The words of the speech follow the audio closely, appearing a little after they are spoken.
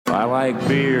I like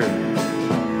beer.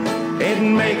 It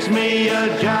makes me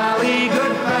a jolly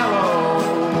good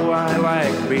fellow. I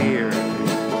like beer.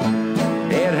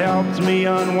 It helps me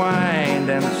unwind,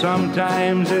 and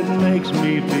sometimes it makes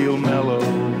me feel mellow.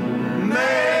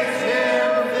 Makes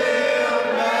him feel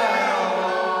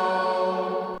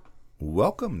mellow.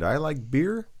 Welcome to I Like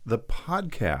Beer, the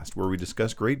podcast, where we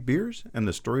discuss great beers and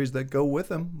the stories that go with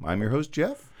them. I'm your host,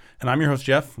 Jeff. And I'm your host,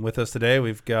 Jeff. With us today,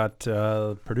 we've got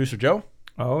producer Joe.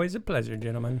 Always a pleasure,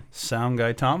 gentlemen. Sound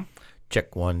guy Tom.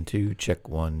 Check 1, 2, check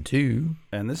 1, 2.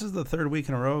 And this is the third week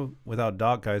in a row without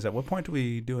Doc, guys. At what point do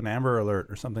we do an Amber Alert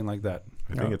or something like that?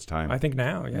 I think it's time. I think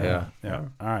now, yeah.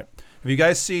 All right. If you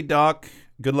guys see Doc,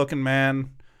 good-looking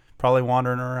man, probably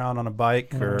wandering around on a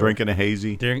bike or Drinking a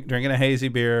hazy. drinking a hazy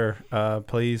beer,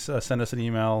 please send us an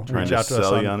email. Trying reach to out to us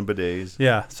sell you on bidets.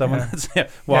 Yeah, someone that's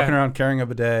walking Yeah. around carrying a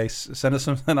bidet. Send us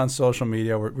something on social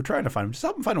media. We're trying to find him. Just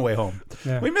help him find a way home.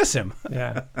 Yeah. We miss him.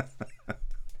 Yeah.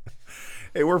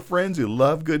 Hey, we're friends who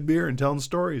love good beer and telling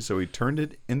stories, so we turned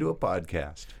it into a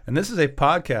podcast. And this is a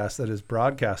podcast that is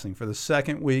broadcasting for the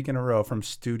second week in a row from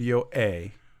Studio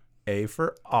A. A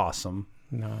for awesome.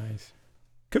 Nice.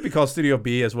 Could be called Studio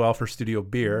B as well for Studio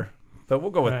Beer, but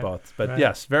we'll go with Right, both. But right.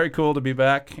 yes, very cool to be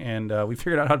back, and we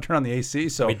figured out how to turn on the AC,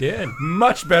 so We did.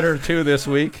 much better too this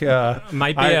week.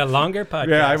 Might be a longer podcast.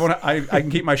 Yeah, I can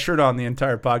keep my shirt on the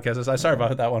entire podcast. I'm sorry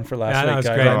about that one for last Yeah, that week, was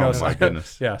guys. great. I know Oh, it's my like-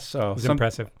 goodness. Yeah, so It was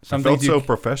impressive. some I felt things so you-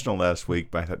 professional last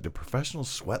week, but I thought, do professionals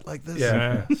sweat like this?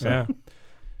 Yeah. Yeah.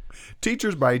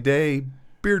 Teachers by day,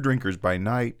 beer drinkers by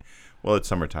night. Well, it's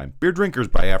summertime. Beer drinkers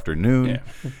by afternoon.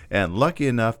 Yeah. And lucky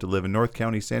enough to live in North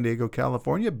County, San Diego,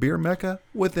 California, beer mecca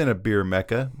within a beer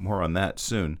mecca. More on that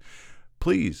soon.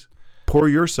 Please pour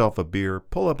yourself a beer,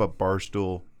 pull up a bar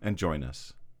stool, and join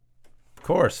us. Of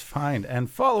course, find and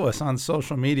follow us on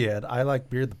social media at I Like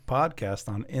Beer the Podcast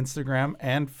on Instagram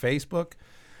and Facebook.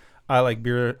 I Like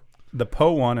Beer the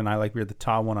Po one and I Like Beer the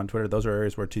Ta one on Twitter. Those are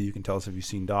areas where too you can tell us if you've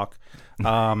seen Doc.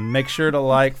 Make sure to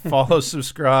like, follow,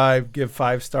 subscribe, give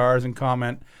 5 stars and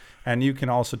comment. And you can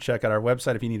also check out our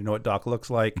website if you need to know what Doc looks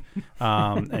like.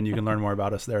 And you can learn more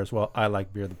about us there as well.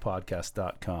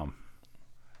 ILikeBeerThePodcast.com.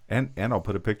 And I'll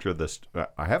put a picture of this.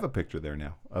 I have a picture there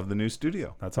now of the new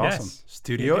studio. That's Yes, awesome. you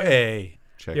Studio do. A.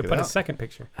 Check You it put a out. second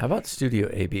picture. How about Studio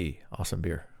AB? Awesome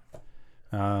beer.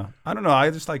 I don't know. I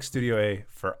just like Studio A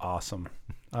for awesome.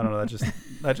 I don't know.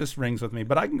 That just rings with me.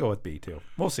 But I can go with B too.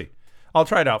 We'll see. I'll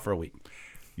try it out for a week.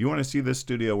 You want to see this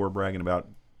studio we're bragging about?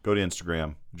 Go to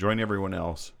Instagram. Join everyone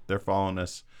else. They're following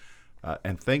us.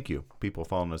 And thank you, people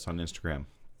following us on Instagram.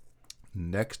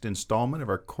 Next installment of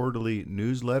our quarterly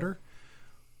newsletter,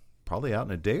 probably out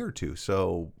in a day or two.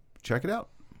 So check it out.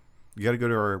 You got to go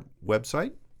to our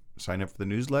website, sign up for the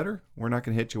newsletter. We're not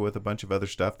going to hit you with a bunch of other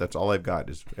stuff. That's all I've got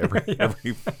is every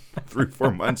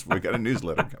 3-4 months we got a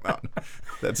newsletter come out.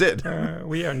 That's it.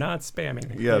 We are not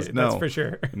spamming. Yes, That's no. for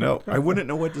sure. No, I wouldn't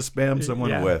know what to spam someone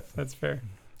Yeah, with. That's fair.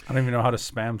 I don't even know how to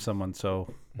spam someone.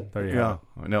 So there you Yeah,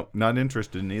 go. no, not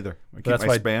interested in either. I keep That's my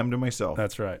why- spam to myself.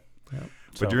 That's right.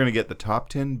 But you're going to get the top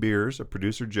 10 beers of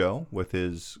Producer Joe with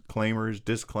his claimers,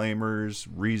 disclaimers,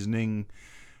 reasoning.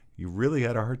 You really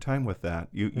had a hard time with that.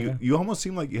 You almost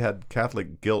seem like you had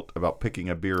Catholic guilt about picking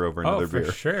a beer over another Oh, for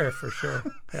beer. sure, for sure.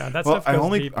 Yeah, that's Well, stuff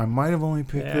goes deep. I might have only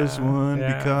picked this Yeah, one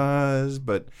yeah. because,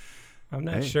 but I'm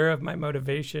not hey. sure of my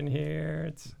motivation here.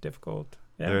 It's difficult.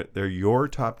 Yeah, they're your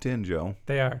top 10, Joe.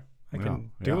 they are. I Yeah,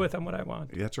 can do yeah. with them what I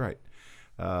want. That's right.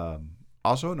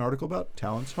 Also, an article about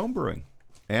Talent's homebrewing,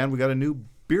 and we got a new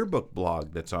beer book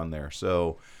blog that's on there.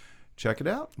 So check it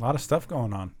out. A lot of stuff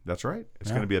going on. That's right. It's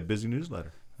Yeah. going to be a busy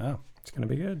newsletter. Oh. It's going to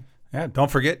be good. Yeah, don't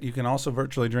forget, you can also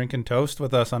virtually drink and toast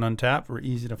with us on Untappd. We're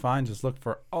easy to find. Just look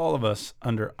for all of us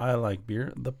under I Like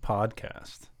Beer, the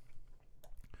podcast.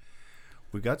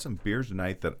 We got some beers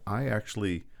tonight that I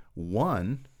actually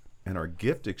won in our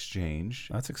gift exchange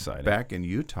That's exciting. back in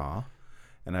Utah,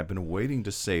 and I've been waiting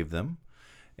to save them.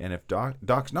 And if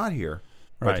Doc's not here,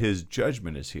 but Right. his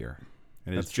judgment is here,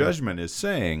 and his That's true. judgment is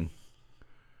saying,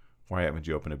 "Why haven't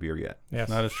you opened a beer yet?" Yes,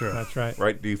 That is true. That's right.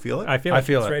 Right? Do you feel it? I feel I it.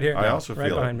 feel It's it. right here. I also right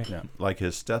feel behind it. me. Yeah. Like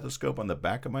his stethoscope on the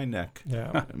back of my neck,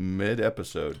 Yeah.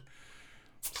 mid-episode.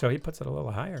 So he puts it a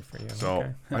little higher for you. So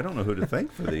Okay. I don't know who to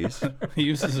thank for these. He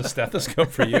uses a stethoscope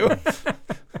for you.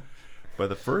 But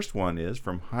the first one is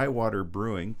from Highwater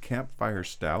Brewing Campfire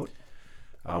Stout,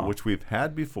 which we've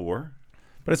had before.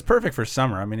 But it's perfect for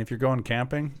summer. I mean, if you're going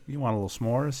camping, you want a little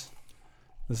s'mores.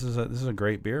 This is a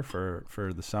great beer for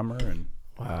the summer and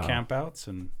camp outs.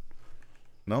 And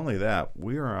Not only that,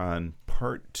 we are on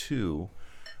part 2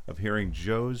 of hearing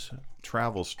Joe's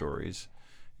travel stories.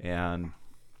 And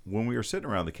when we were sitting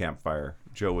around the campfire,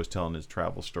 Joe was telling his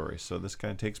travel story. So this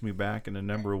kind of takes me back in a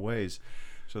number of ways.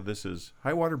 So this is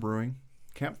High Water Brewing,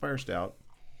 Campfire Stout.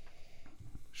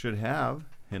 Should have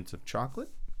hints of chocolate,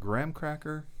 graham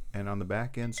cracker, and on the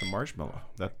back end some marshmallow.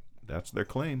 That's their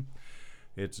claim.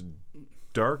 It's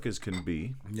dark as can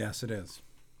be. Yes, it is.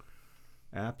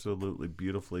 Absolutely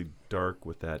beautifully dark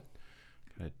with that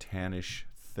kind of tannish,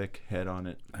 thick head on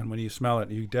it. And when you smell it,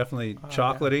 you definitely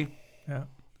chocolatey. Yeah.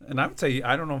 And I would say,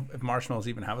 I don't know if marshmallows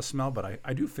even have a smell, but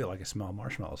I do feel like I smell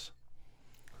marshmallows.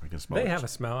 I can smell They it. have a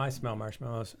smell. I smell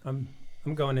marshmallows. I'm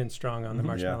going in strong on the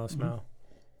marshmallow smell.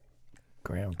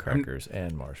 Graham crackers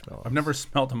and marshmallows. I've never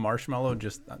smelled a marshmallow.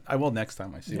 I will next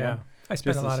time I see Yeah. one. I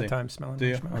spend Just a to lot see. of time smelling Do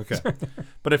you? marshmallows. Okay.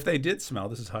 But if they did smell,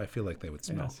 this is how I feel like they would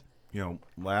smell. Yes. You know,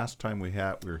 last time we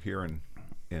were here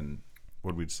in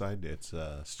what did we decide? It's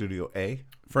Studio A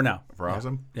For now. for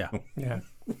Awesome. Yeah. Yeah.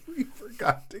 We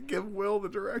forgot to give Will the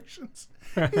directions.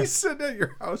 He's sitting at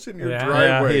your house in your Yeah.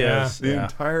 driveway Yeah, he is. the Yeah.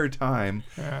 entire time.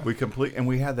 Yeah. And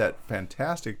we had that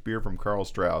fantastic beer from Karl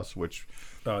Strauss, which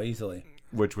Oh, easily.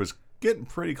 was getting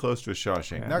pretty close to a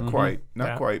Shawshank. Yeah. Not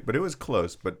Yeah. quite, but it was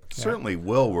close. But certainly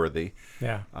Will worthy.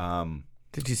 Yeah.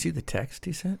 Did you see the text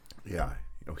he sent? Yeah,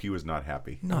 he was not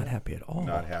happy. Not happy at all.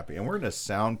 Not happy. And we're in a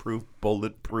soundproof,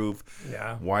 bulletproof,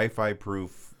 Yeah. Wi-Fi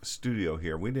proof studio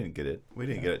here. We didn't get it. We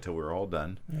didn't get it till we were all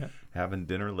done Yeah. having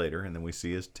dinner later, and then we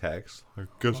see his text. I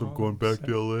guess I'm going back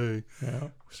to LA. Yeah.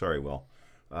 Sorry, Will.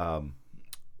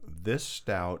 This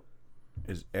stout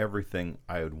is everything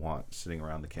I would want sitting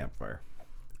around the campfire.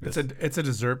 It's a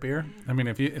dessert beer. I mean,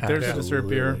 if there's a dessert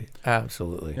beer,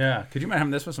 Absolutely. yeah. Could you imagine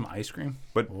having this with some ice cream?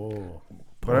 But Oh,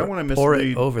 but I want to Pour it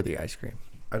mislead. over the ice cream.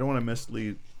 I don't want to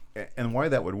mislead. And why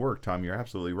that would work, Tom? You're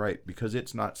absolutely right, because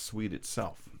it's not sweet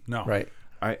itself. no. Right.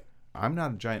 I'm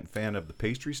not a giant fan of the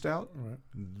pastry stout.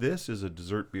 This is a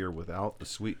dessert beer without the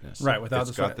sweetness. Right, without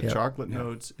it's the got sweet- the Yep. chocolate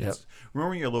notes. Yep. Remember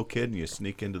when you're a little kid and you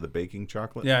sneak into the baking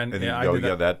chocolate? Yeah, and and- then yeah, you I go, did that.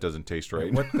 yeah, that doesn't taste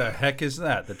right. What the heck is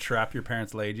that? The trap your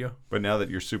parents laid you? But now that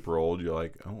you're super old, you're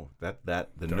like, oh, the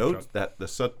notes,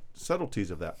 the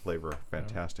subtleties of that flavor are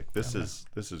fantastic. This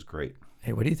is great.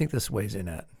 Hey, what do you think this weighs in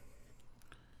at?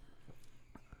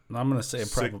 I'm going to say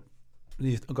Sick.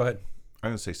 probably. Go ahead.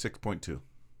 I'm gonna say 6.2.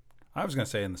 I was going to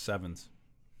say in the sevens.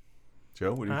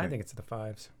 Joe, what do you I think? think it's the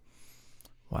fives.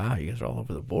 Wow, you guys are all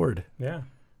over the board. Yeah.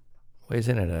 Weighs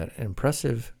in at an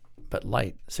impressive but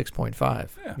light 6.5.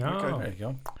 Yeah. No. Okay, there you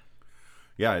go.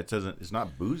 Yeah, Mm-hmm. it's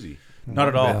not boozy. Not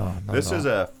at all. No, not This at is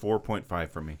all. a 4.5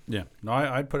 for me. Yeah. No,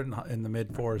 I'd put it in the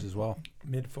mid fours as well.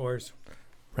 Mid fours.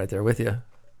 Right there with you.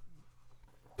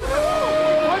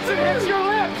 Once it hits your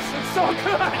lips, it's so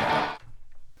good.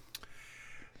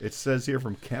 It says here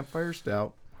from Campfire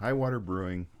Stout, High Water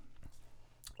Brewing,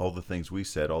 all the things we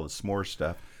said, all the s'more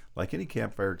stuff. Like any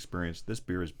campfire experience, this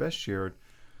beer is best shared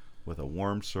with a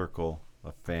warm circle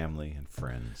of family and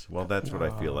friends. Well, that's what I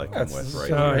feel like I'm That's with right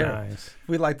So here. nice. If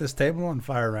we light this table on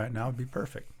fire right now, it'd be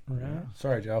perfect. Yeah.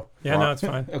 Sorry, Joe. Yeah, no, it's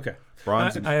fine. Okay.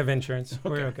 Bronze, I have insurance.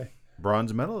 We're okay.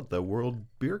 bronze medal at the World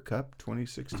Beer Cup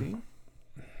 2016.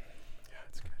 Yeah,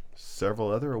 it's good. Several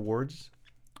other awards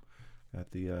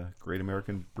at the Great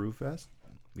American Brew Fest.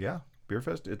 Yeah, Beer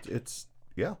Fest. It's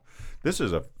yeah. This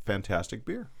is a fantastic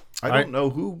beer. I don't know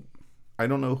who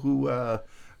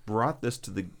brought this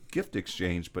to the gift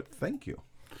exchange, but thank you.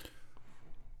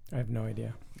 I have no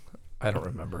idea. I don't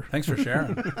remember. Thanks for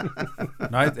sharing.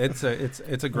 No, it's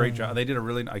a great job. They did a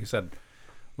really, like I said,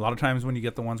 a lot of times when you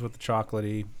get the ones with the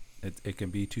chocolatey, it can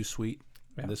be too sweet.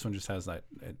 Yeah. This one just has that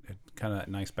kind of that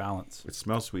nice balance. It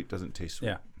smells sweet, doesn't taste sweet.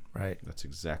 Yeah. Right. That's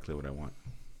exactly what I want.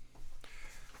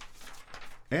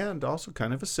 And also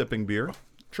kind of a sipping beer.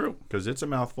 True. Because it's a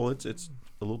mouthful. It's a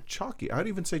little chalky. I'd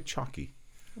even say chalky.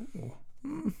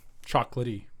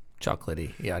 Chocolatey.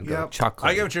 Chocolatey. Yeah, I'd Yeah. go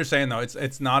chocolate. I get what you're saying though.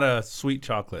 It's not a sweet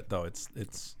chocolate though.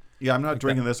 It's Yeah, I'm not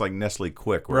drinking this like Nestle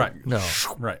Quick. Where right. it's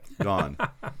No. Right. Gone.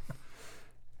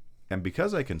 And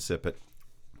because I can sip it,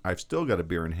 I've still got a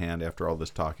beer in hand after all this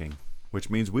talking, which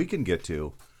means we can get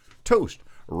to toast,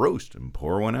 roast, and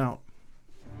pour one out.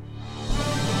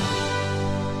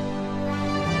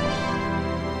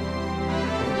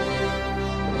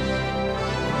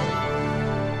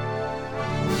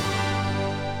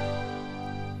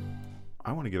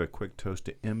 I want to give a quick toast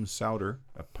to M. Souter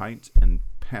of Pints and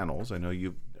Panels. I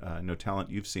know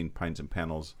Talent. You've seen Pints and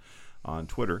Panels on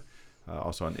Twitter,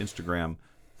 also on Instagram.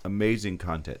 Amazing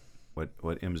content. What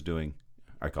M's doing.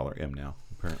 I call her M now.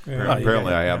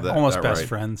 Apparently, I have that Almost that best right.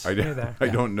 friends. I there.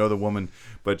 don't know the woman,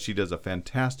 but she does a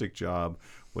fantastic job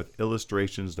with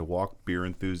illustrations to walk beer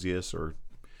enthusiasts or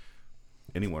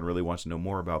anyone really wants to know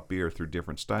more about beer through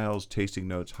different styles, tasting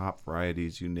notes, hop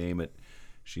varieties, you name it.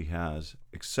 She has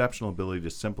exceptional ability to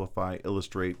simplify,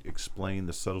 illustrate, explain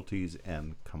the subtleties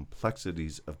and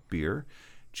complexities of beer.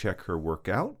 Check her work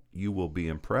out. You will be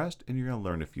impressed, and you're going to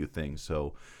learn a few things.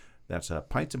 So that's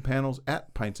Pints and Panels,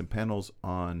 at Pints and Panels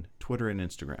on Twitter and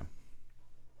Instagram.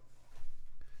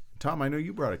 Tom, I know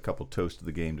you brought a couple toasts to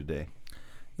the game today.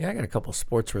 Yeah, I got a couple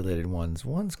sports-related ones.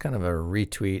 One's kind of a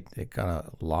retweet. It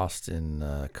got lost in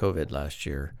COVID last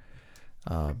year.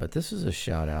 But this is a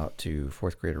shout-out to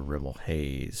fourth grader Rebel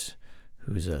Hayes,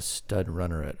 who's a stud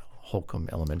runner at Holcomb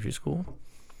Elementary School.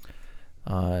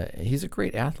 He's a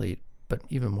great athlete, but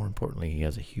even more importantly, he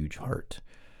has a huge heart.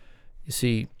 You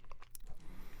see,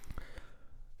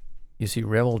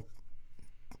 Rebel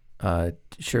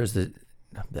shares the...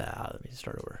 let me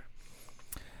start over.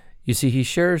 You see, he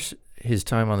shares his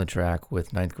time on the track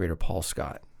with ninth grader Paul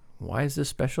Scott. Why is this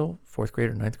special? Fourth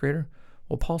grader, ninth grader?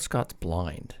 Well, Paul Scott's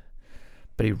blind,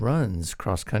 but he runs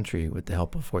cross country with the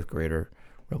help of fourth grader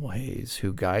Rebel Hayes,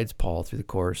 who guides Paul through the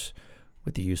course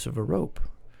with the use of a rope.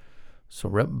 So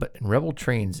Rebel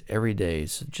trains every day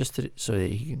so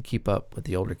that he can keep up with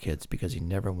the older kids because he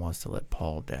never wants to let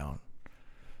Paul down.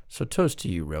 So toast to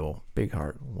you, Rebel. Big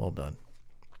heart. Well done.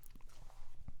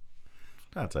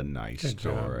 That's a nice Good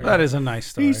job. story. That is a nice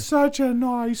story. He's such a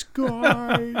nice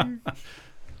guy.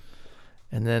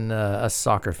 And then us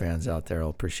soccer fans out there will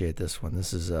appreciate this one.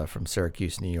 This is from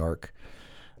Syracuse, New York.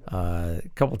 A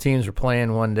couple teams were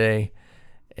playing one day,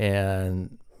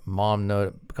 and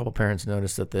a couple parents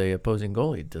noticed that the opposing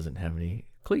goalie doesn't have any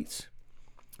cleats.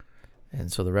 And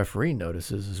so the referee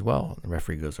notices as well. The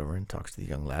referee goes over and talks to the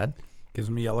young lad. Gives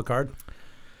him a yellow card.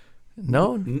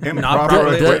 No,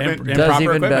 Improper equipment. does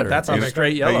even better. That's a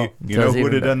straight yellow. Hey, you know Does who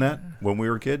would even have done that when we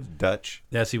were kids? Dutch.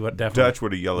 Yes, he would definitely. Dutch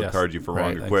would have yellow Yes. carded you for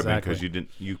wrong Right, equipment exactly. because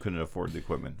you couldn't afford the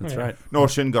equipment. That's Yeah. right. No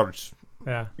shin guards.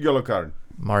 Yeah. Yellow card.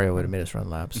 Mario would have made us run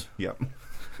laps. Yep.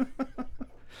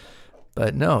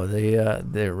 But no,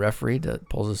 the referee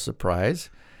pulls a surprise.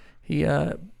 He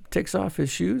takes off his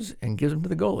shoes and gives them to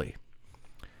the goalie,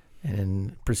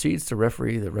 and proceeds to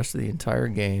referee the rest of the entire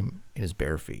game in his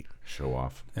bare feet. Show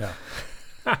off. Yeah.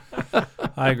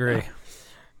 I agree.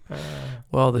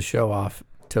 Well, the show off.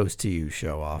 Toast to you,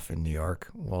 show off in New York.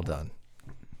 Well done.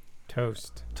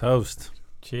 Toast. Toast.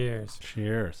 Cheers.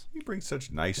 Cheers. You bring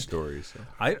such nice stories.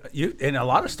 And a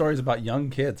lot of stories about young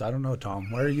kids. I don't know,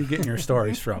 Tom. Where are you getting your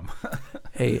stories from?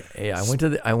 Hey, I went to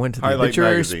the Highlight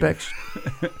obituary magazine.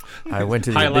 I went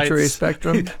to the Highlights. obituary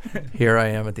spectrum. Here I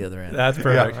am at the other end. That's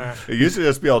perfect. Yeah. It used to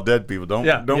just be all dead people. Don't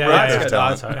Yeah, break that's this good.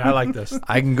 down. That's- I like this.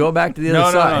 I can go back to the No,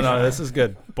 other side. no. This is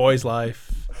good. Boy's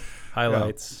life,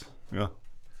 highlights. Yeah.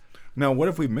 Now, what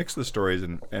if we mix the stories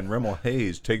and Rimmel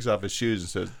Hayes takes off his shoes and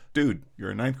says, "Dude,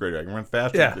 you're a ninth grader. I can run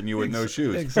faster than you with no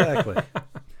shoes." Exactly. That's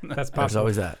There's possible.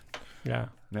 always that. Yeah.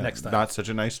 Yeah, Next time. Not such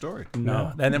a nice story.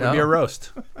 No, then it would be No. a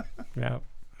roast. Yeah.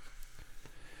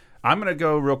 I'm gonna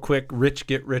go real quick. Rich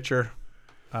get richer.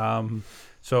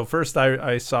 So first,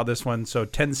 I saw this one. So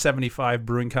 1075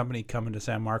 Brewing Company coming to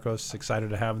San Marcos. Excited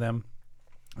to have them.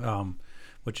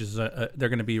 Which is they're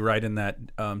going to be right in that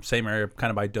same area,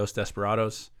 kind of by Dos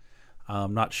Desperados.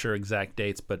 Not sure exact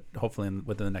dates, but hopefully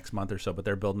within the next month or so. But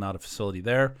they're building out a facility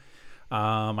there.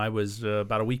 I was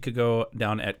about a week ago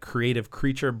down at Creative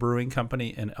Creature Brewing Company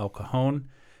in El Cajon.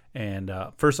 And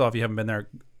first off, if you haven't been there,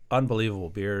 unbelievable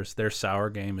beers. Their sour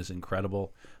game is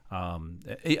incredible.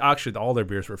 Actually, all their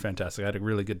beers were fantastic. I had a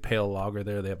really good pale lager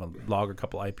there. They have a lager, a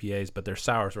couple IPAs, but their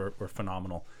sours were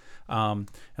phenomenal. And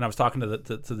I was talking to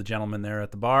the gentleman there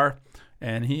at the bar,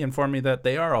 and he informed me that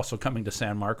they are also coming to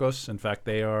San Marcos. In fact,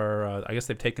 they are, I guess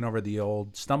they've taken over the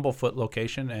old Stumblefoot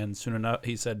location, and soon enough,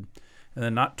 he said, in the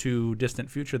not too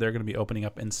distant future, they're going to be opening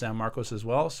up in San Marcos as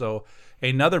well. So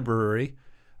another brewery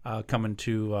coming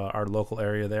to our local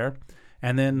area there.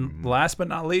 And then last but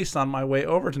not least, on my way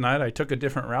over tonight, I took a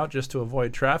different route just to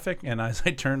avoid traffic. And as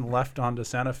I turned left onto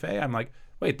Santa Fe, I'm like,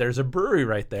 wait, there's a brewery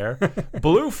right there.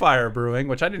 Blue Fire Brewing,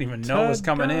 which I didn't even know was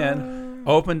coming in,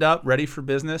 opened up, ready for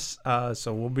business.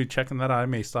 So we'll be checking that out. I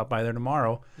may stop by there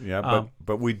tomorrow. Yeah,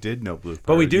 but we did know Blue Fire.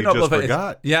 But we do you know just Blue Fire.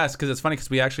 forgot. Yes, because it's funny because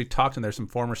we actually talked, and there's some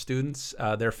former students,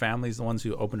 their families, the ones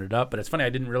who opened it up. But it's funny, I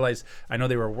didn't realize. I know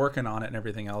they were working on it and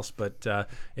everything else, but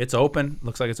it's open.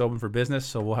 Looks like it's open for business,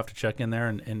 so we'll have to check in there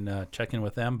and check in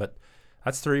with them. But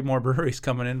that's 3 more breweries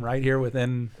coming in right here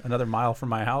within another mile from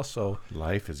my house. So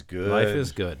Life is good. life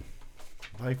is good.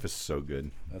 Life is so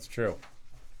good That's true.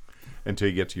 until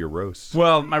you get to your roast.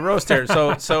 Well, my roast here.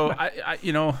 So I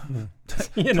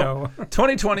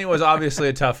 2020 was obviously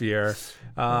a tough year.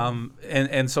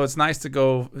 And so it's nice to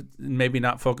go maybe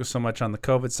not focus so much on the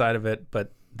COVID side of it,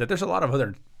 but that there's a lot of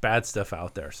other bad stuff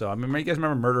out there. So I mean, you guys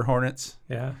remember murder hornets?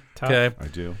 Yeah. Tough. Okay. I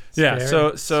do. Yeah,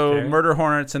 Scary. so Scary. murder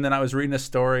hornets, and then I was reading a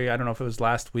story, I don't know if it was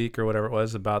last week or whatever it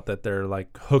was, about that they're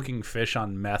like hooking fish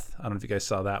on meth. I don't know if you guys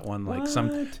saw that one. Like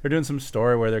they're doing some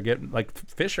story where they're getting, like,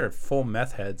 fish are full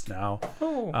meth heads now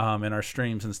in our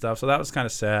streams and stuff. So that was kind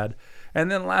of sad. And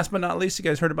then last but not least, you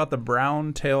guys heard about the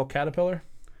brown tail caterpillar?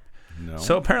 No.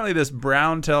 So apparently this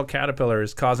brown tail caterpillar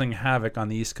is causing havoc on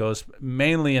the East Coast,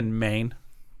 mainly in Maine,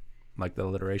 like the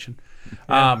alliteration.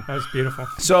 That was beautiful.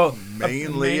 So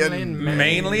mainly in Maine.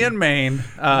 mainly in Maine.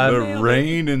 The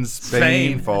rain in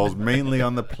Spain Spain. falls mainly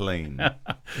on the plain.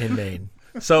 In Maine.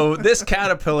 So this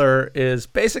caterpillar is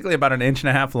basically about 1.5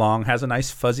 inches long, has a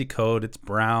nice fuzzy coat. It's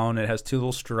brown. It has 2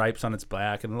 little stripes on its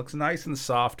back, and it looks nice and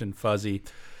soft and fuzzy.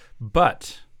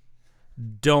 But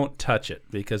don't touch it,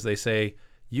 because they say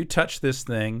you touch this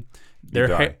thing, their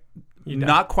die. hair,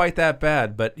 not quite that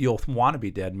bad, but you'll want to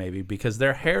be dead maybe, because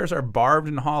their hairs are barbed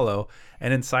and hollow,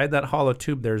 and inside that hollow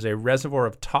tube there's a reservoir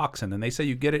of toxin, and they say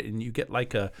you get it and you get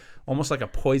like almost like a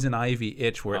poison ivy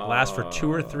itch where it lasts for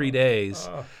 2 or 3 days,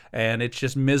 and it's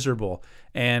just miserable.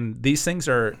 And these things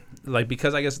are like,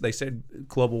 because I guess they said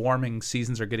global warming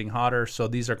seasons are getting hotter, so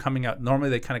these are coming out. Normally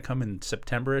they kind of come in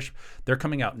September-ish. They're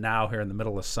coming out now here in the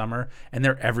middle of summer, and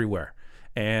they're everywhere.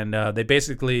 And they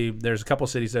basically, there's a couple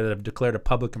cities that have declared a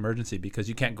public emergency because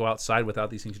you can't go outside without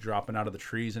these things dropping out of the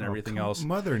trees and everything else.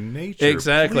 Mother Nature.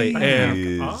 Exactly.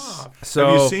 Please. So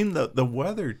have you seen the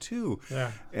weather too?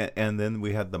 Yeah. And then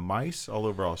we had the mice all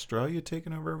over Australia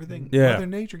taking over everything. Yeah. Mother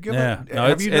Nature. Yeah. No,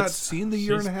 Have you not it's- seen the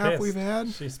year and a half pissed. we've had?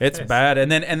 She's it's pissed. bad.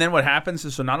 And then what happens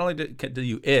is, so not only do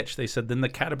you itch, they said then the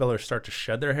caterpillars start to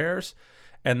shed their hairs,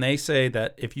 and they say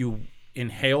that if you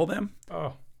inhale them,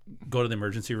 Oh. go to the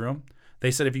emergency room. They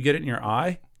said if you get it in your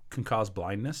eye, can cause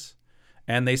blindness.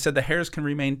 And they said the hairs can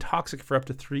remain toxic for up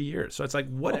to 3 years. So it's like,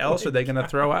 what else are they going to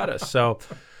throw at us? So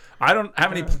I don't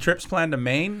have any trips planned to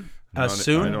Maine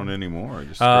soon. I don't anymore.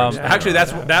 Just Actually,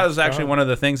 that was actually one of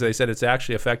the things they said. It's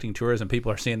actually affecting tourism.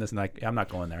 People are seeeing this and like, I'm not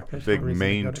going there. big no reason to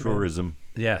Maine go to tourism.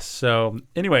 Yes. So,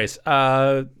 anyways,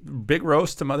 big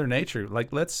roast to Mother Nature. Like,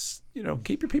 let's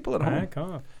keep your people at home. Back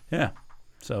off. Yeah.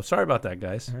 So sorry about that,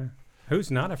 guys. Who's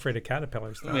not afraid of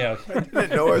caterpillars, though? Yeah. I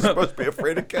didn't know I was supposed to be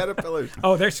afraid of caterpillars.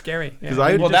 Oh, they're scary. Yeah.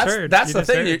 I- You Well, just that's heard. that's You the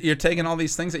just thing. heard. You're taking all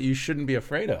these things that you shouldn't be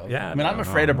afraid of. Yeah, I mean, I'm no.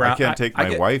 afraid of brown. I can't take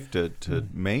my get- wife to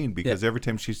Maine because every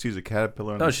time she sees a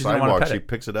caterpillar on No, the she doesn't wanna sidewalk, pet she it.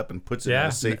 picks it up and puts it in Yeah.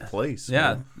 a safe place.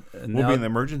 Yeah. We'll be in the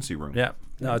emergency room. Yeah.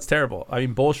 No, it's terrible. I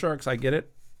mean, bull sharks, I get it.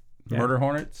 Yeah. Murder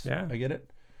hornets, Yeah. I get it.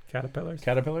 Caterpillars.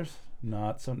 Caterpillars,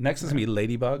 not so. Next is gonna be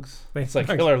ladybugs. It's like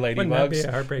Ladybugs. killer Wouldn't that be ladybugs.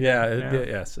 a heartbreaker? Yeah, Yeah.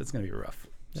 yes, it's gonna be rough.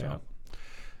 So. Yeah.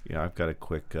 Yeah, I've got a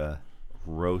quick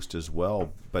roast as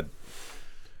well, but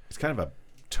it's kind of a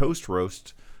toast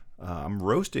roast. I'm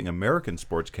roasting American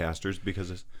sportscasters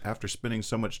because after spending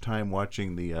so much time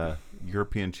watching the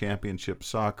European Championship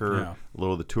soccer, Yeah. a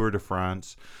little of the Tour de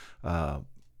France, the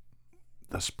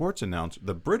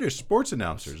British sports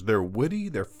announcers, they're witty,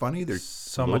 they're funny, they're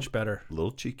So little- much better. a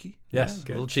little cheeky. Yes, Yeah, a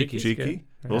good. little cheeky. Cheeky. Cheeky,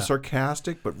 good. a little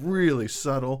sarcastic, but really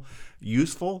subtle,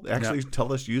 useful. They actually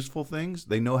tell us useful things.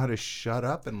 They know how to shut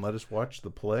up and let us watch the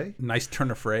play. Nice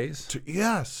turn of phrase.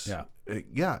 Yes. Yeah.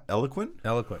 Yeah. Eloquent.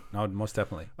 Eloquent. No, most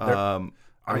definitely. Oh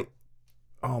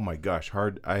my gosh,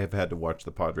 hard. I have had to watch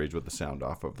the Padres with the sound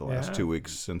off over the last Yeah. 2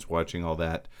 weeks since watching all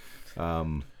that.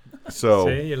 So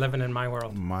See, you're living in my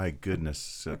world. my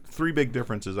goodness, 3 big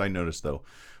differences I noticed though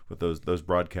with those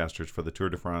broadcasters for the Tour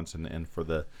de France and for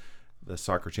the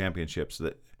soccer championships.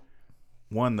 That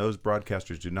one, those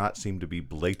broadcasters do not seem to be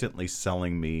blatantly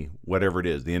selling me whatever it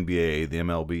is, the NBA, the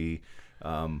MLB.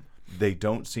 They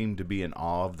don't seem to be in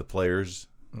awe of the players.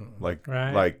 Like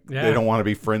Right. they Yeah. don't want to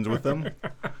be friends with them.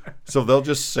 So they'll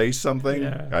just say something.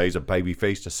 Yeah. Oh, he's a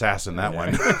baby-faced assassin, that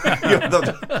one.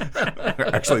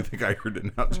 I actually think I heard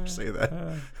an announcer say that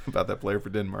about that player for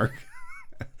Denmark.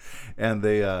 And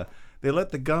they let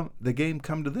the game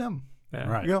come to them. Yeah.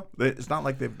 Right. You know, it's not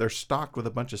like they're stocked with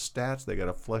a bunch of stats. They got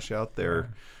to flesh out their.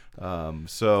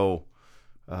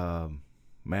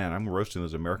 Man, I'm roasting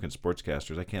those American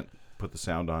sportscasters. I can't put the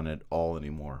sound on at all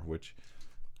anymore, which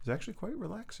is actually quite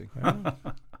relaxing.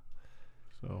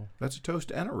 So that's a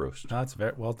toast and a roast. That's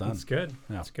very well done. That's good.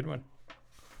 Yeah. That's a good one.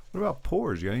 What about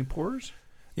pours? You got any pours?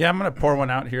 Yeah, I'm gonna pour one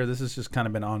out here. This has just kind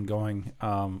of been ongoing.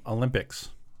 Olympics.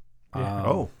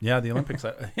 Yeah. Yeah, the Olympics.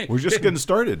 We're just getting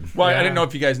started. Well, I Yeah. didn't know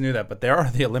if you guys knew that, but there are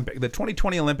the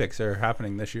 2020 Olympics are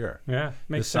happening this year. Yeah.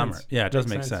 Makes This summer. sense. Yeah, it does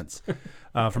make sense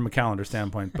from a calendar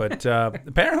standpoint. But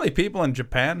apparently people in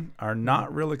Japan are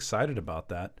not real excited about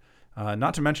that.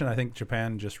 Not to mention, I think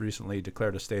Japan just recently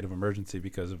declared a state of emergency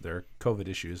because of their COVID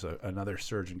issues, another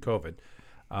surge in COVID.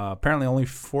 Apparently, only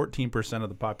 14% of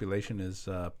the population is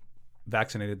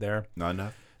vaccinated there. Not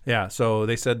enough. Yeah, so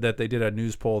they said that they did a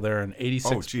news poll there, and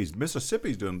 86. Oh, geez,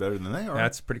 Mississippi's doing better than they are.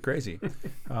 That's pretty crazy.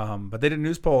 But they did a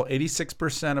news poll.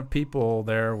 86% of people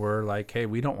there were like, "Hey,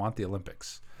 we don't want the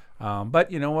Olympics."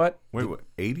 But you know what? Wait, what?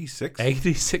 86?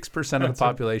 86% of the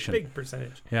population. Big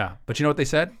percentage. Yeah, but you know what they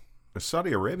said?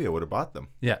 Saudi Arabia would have bought them.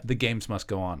 Yeah, the games must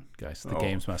go on, guys. The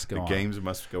games must go on. The games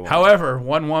must go on. However,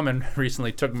 one woman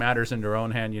recently took matters into her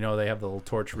own hand. You know, they have the little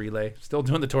torch relay. Still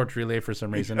doing the torch relay for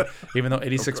some reason, even though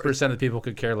 86% of the people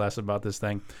could care less about this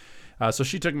thing. So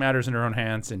she took matters in her own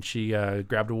hands, and she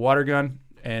grabbed a water gun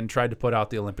and tried to put out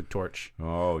the Olympic torch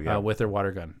Oh, yeah. with her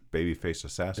water gun. Babyface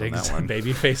assassin, that one.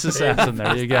 Babyface assassin.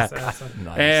 There you go. Assassin.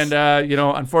 Nice. And,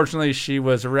 unfortunately, she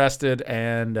was arrested,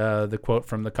 and the quote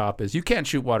from the cop is, "You can't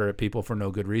shoot water at people for no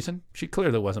good reason. She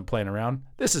clearly wasn't playing around.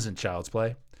 This isn't child's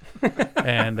play."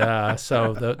 And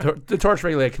so the torch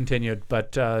relay continued,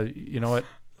 but you know what?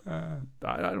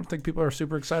 I don't think people are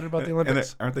super excited about the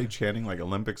Olympics. And aren't they chanting like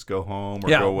Olympics go home or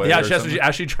Yeah, go away? yeah. or She something?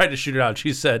 actually tried to shoot it out.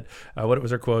 She said, "What was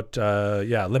her quote?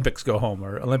 Olympics go home,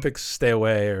 or Olympics stay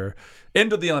away, or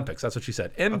into the Olympics." That's what she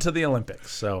said. Into the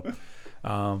Olympics. So,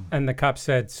 And the cop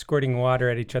said squirting water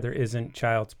at each other isn't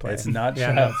child's play. it's not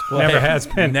Yeah, child's no, play. never has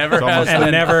been. Never It's has almost been.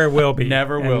 and never will be.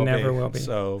 Never And will never be. will be.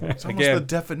 So It's almost again, the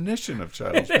definition of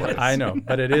child's play. I know,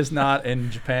 but it is not in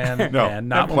Japan, No, and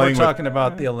not and when we're playing with- talking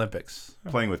about the Olympics.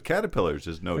 Playing with caterpillars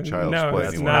is no child's No, play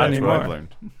it's anymore. not That's what I've anymore.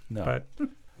 learned. No, But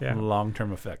yeah,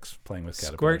 long-term effects playing with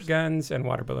caterpillars. squirt guns and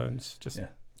water balloons. Just Yeah.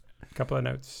 a couple of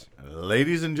notes.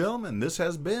 Ladies and gentlemen, this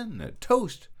has been a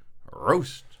Toast,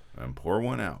 Roast, and Pour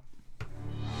One Out.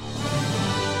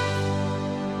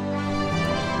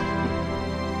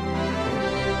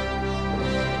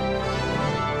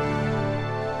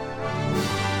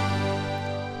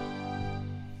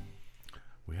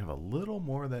 We have a little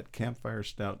more of that campfire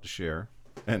stout to share.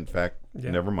 In fact,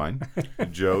 Yeah. never mind.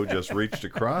 Joe just reached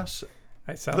across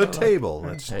I saw the that. table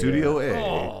at Studio A.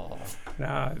 Oh,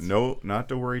 No, it's- No, not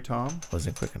to worry, Tom,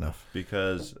 wasn't quick enough.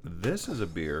 because this is a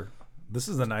beer. This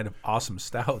is the night of awesome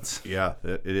stouts. Yeah,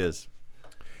 it is.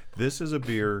 This is a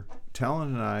beer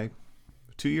Talon and I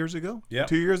 2 years ago. Yep.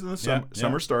 2 years in the summer. Yep.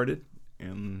 Summer started,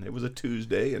 and it was a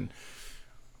Tuesday, and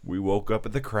we woke up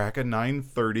at the crack of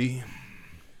 9:30.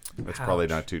 That's probably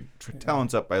not too.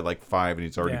 Talon's up by like 5, and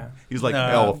he's like No.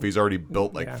 Elf. He's already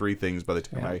built like Yeah. 3 things by the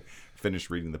time Yeah. I finished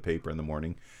reading the paper in the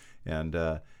morning, and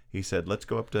he said, "Let's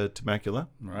go up to Temecula.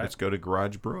 Right. Let's go to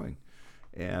Garage Brewing."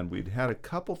 And we'd had a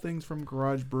couple things from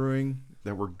Garage Brewing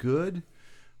that were good.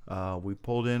 We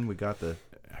pulled in. We got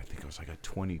I think it was like a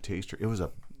 20 taster. It was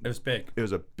a big.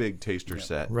 big taster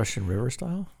set, Russian River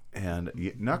style? and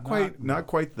not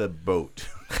quite the boat.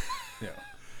 Yeah.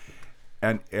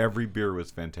 And every beer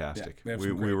was fantastic. Yeah, they have we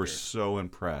some great were beers. so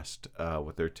impressed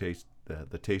with their taste.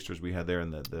 The tasters we had there,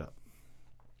 and the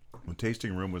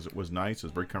tasting room was nice. It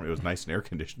was very comfortable. It was nice and air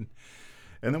conditioned.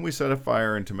 And then we set a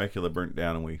fire, and Temecula burnt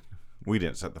down, and we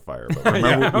didn't set the fire, but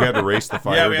remember we had to race the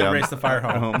fire. Yeah, we had to down race the fire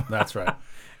home. That's right.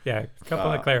 yeah, a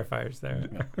couple of clarifiers there.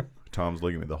 Tom's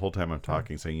looking at me the whole time I'm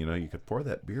talking, saying, you could pour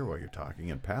that beer while you're talking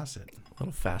and pass it. A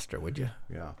little faster, would you?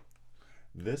 Yeah.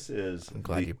 This is I'm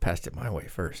glad you passed it my way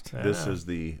first. this is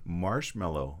the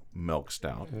marshmallow milk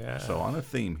stout. Yeah. So on a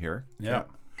theme here. Yeah.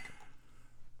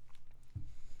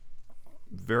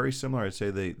 Very similar. I'd say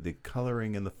the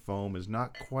coloring in the foam is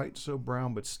not quite so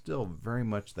brown, but still very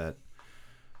much that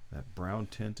brown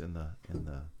tint in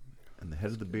the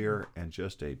head of the beer, and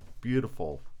just a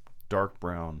beautiful dark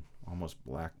brown, almost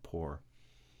black pour.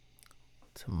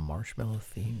 It's a marshmallow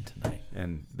theme tonight.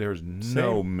 And there's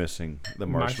no missing the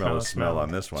marshmallow smell on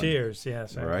this one. Cheers.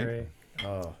 Yes, I Right? agree.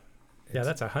 Oh, Yeah,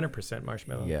 that's 100%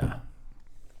 marshmallow. Yeah.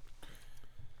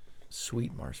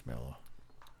 Sweet marshmallow.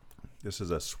 This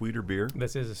is a sweeter beer.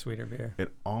 This is a sweeter beer.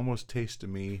 It almost tastes to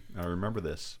me, I remember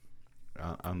this,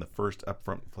 on the first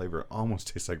upfront flavor, it almost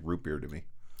tastes like root beer to me.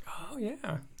 Oh,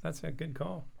 yeah. That's a good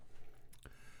call.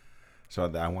 So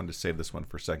I wanted to save this one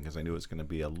for a second because I knew it was going to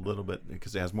be a little bit,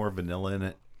 because it has more vanilla in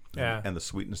it. Yeah. And the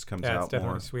sweetness comes Yeah, it's out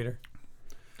definitely more. sweeter.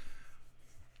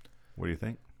 What do you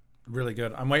think? really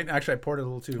good. I'm waiting. Actually, I poured it a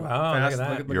little too Wow, look fast. at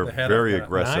that. Look You're at the head. very I've got it.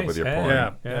 aggressive Nice with your head. pouring.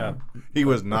 Yeah, Yeah. yeah. He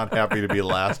was not happy to be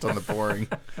last on the pouring.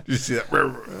 Did you see that?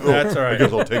 That's all right. I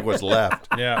guess I'll take what's left.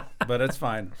 Yeah, but it's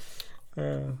fine.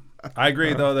 I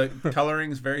agree, though. The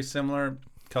coloring is very similar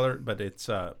color, but it's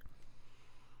yep.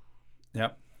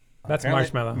 That's Apparently-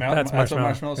 marshmallow. That's That's what marshmallow.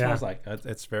 marshmallow smells like.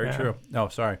 It's very Yeah. true. No,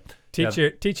 sorry.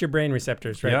 Teach your brain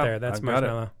receptors right Yeah, there. That's I've got it.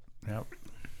 marshmallow. Yep.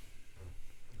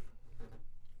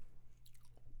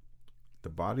 The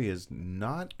body is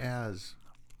not as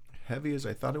heavy as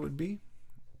I thought it would be.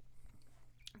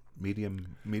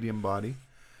 medium body.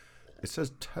 It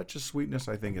says touch of sweetness.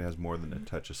 I think it has more than a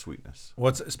touch of sweetness.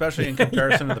 Well, especially in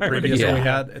comparison to the previous Yeah. one we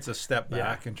had, it's a step Yeah.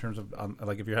 back in terms of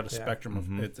like if you had a Yeah. spectrum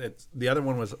of it's the other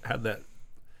one had that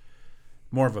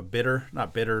more of a bitter,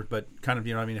 not bitter, but kind of,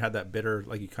 you know what I mean, it had that bitter,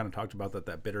 like you kind of talked about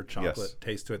that bitter chocolate Yes.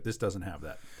 taste to it. This doesn't have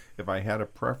that. If I had a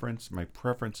preference, my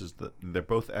preference is that they're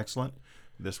both excellent.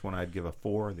 This one I'd give a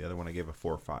 4. The other one I gave a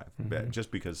 4 or 5. Just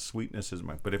because sweetness is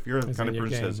my. But if you're the It's kind in of your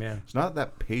person that game, says yeah. it's not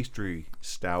that pastry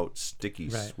stout, sticky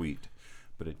Right. sweet,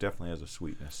 but it definitely has a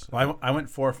sweetness. Well, I went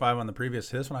 4 or 5 on the previous.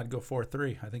 This one I'd go 4 or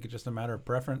 3. I think it's just a matter of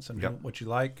preference and Yep. what you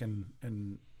like,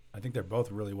 and I think they're both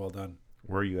really well done.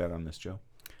 Where are you at on this, Joe?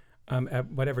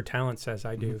 At whatever talent says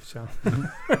I do. So.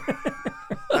 Am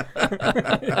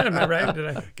I right?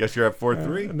 Did I? Guess you're at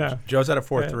 4-3. No. Joe's at a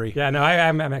 4-3. Yeah, no,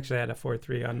 I'm actually at a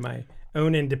 4-3 on my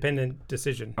own independent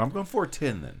decision. I'm going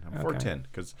 4-10 then. I'm Okay. 4-10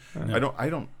 because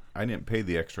I didn't pay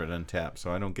the extra at Untapped,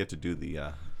 so I don't get to do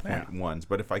the point ones.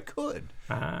 But if I could,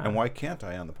 and why can't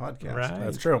I on the podcast? Right.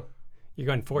 That's true. You're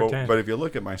going 4-10. But if you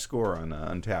look at my score on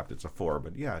Untapped, it's a 4.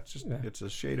 But yeah, it's Yeah. it's a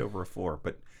shade over a 4.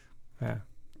 But yeah.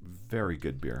 very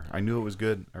good beer. I knew it was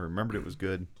good. I remembered it was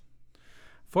good.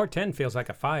 410 feels like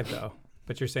a 5 though,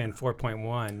 but you're saying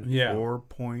 4.1. Yeah.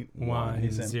 4.1.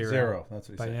 He's in Zero. 0. That's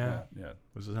what he But said. yeah. Yeah.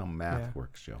 This is how math Yeah.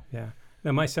 works, Joe. Yeah.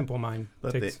 No, my simple mind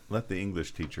Let the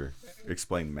English teacher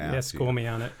explain math. to school you. me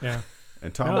on it. Yeah.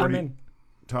 And Tom, No,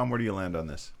 Tom, where do you land on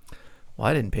this? Well,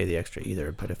 I didn't pay the extra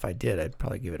either, but if I did, I'd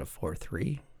probably give it a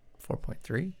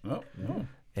 4.3. Oh, no.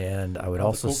 And I would All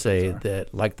the also cool say kids are.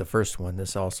 that, like the first one,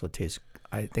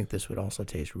 I think this would also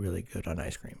taste really good on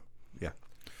ice cream. Yeah.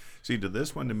 See, to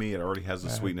this one, to me, it already has the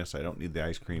sweetness. I don't need the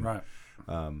ice cream. Right.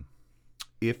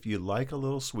 If you like a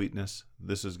little sweetness,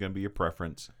 this is going to be your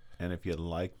preference. And if you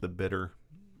like the bitter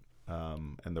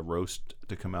and the roast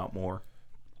to come out more,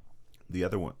 the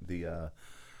other one, the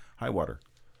High Water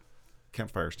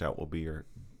Campfire Stout will be your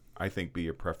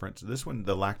preference. This one,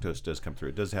 the lactose does come through.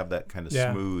 It does have that kind of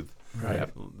smooth. Right.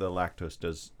 The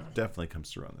lactose definitely comes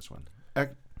through on this one.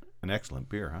 An excellent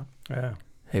beer, huh? Yeah.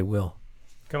 Hey, Will.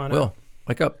 Come on. Will, up.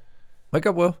 wake up. Wake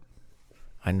up, Will.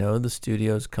 I know the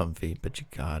studio's comfy, but you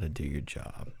gotta do your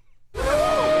job.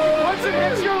 Once it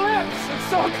hits your lips, it's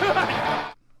so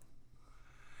good.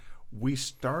 We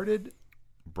started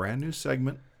a brand new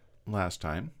segment last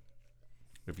time.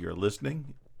 If you're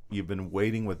listening, you've been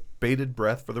waiting with bated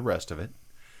breath for the rest of it.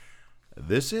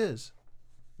 This is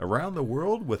Around the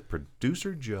World with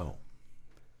Producer Joe.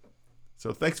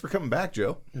 So thanks for coming back,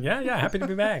 Joe. Yeah. Happy to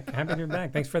be back.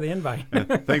 Thanks for the invite.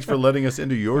 And thanks for letting us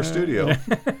into your studio.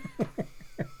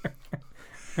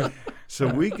 So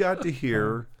we got to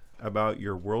hear about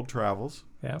your world travels.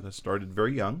 Yeah. That started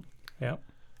very young. Yeah.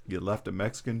 You left a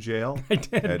Mexican jail I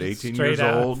did. at 18 Straight years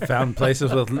out. old. Found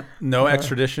places with no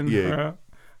extradition. Yeah.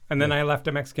 And then I left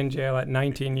a Mexican jail at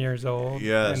 19 years old.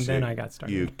 Yes, And then I got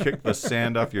started. You kicked the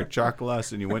sand off your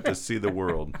chocolates and you went to see the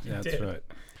world. That's did. right.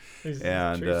 This is a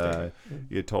And true story.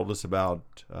 you told us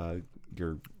about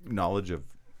your knowledge of,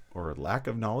 or lack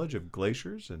of knowledge of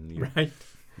glaciers. And Right.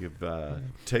 you've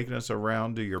taken us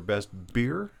around to your best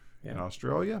beer in Yeah.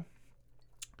 Australia.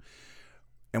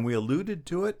 And we alluded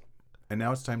to it. And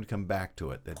now it's time to come back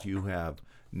to it, that you have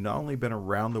not only been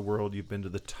around the world, you've been to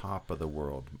the top of the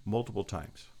world multiple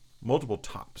times. Multiple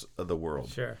tops of the world.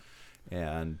 Sure.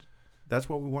 And that's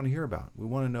what we want to hear about. We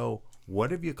want to know,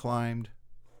 what have you climbed,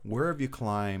 where have you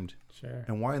climbed, Sure.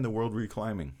 and why in the world were you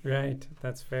climbing? Right.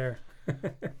 That's fair.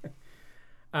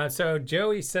 So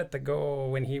Joey set the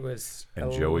goal when he was And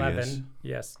 11. Joey is?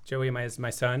 Yes. Joey is my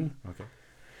son. Okay.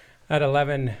 At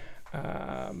 11,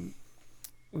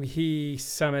 he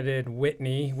summited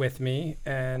Whitney with me,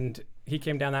 and he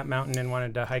came down that mountain and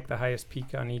wanted to hike the highest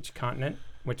peak on each continent,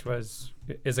 which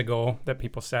is a goal that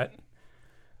people set.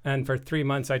 And for 3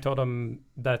 months, I told him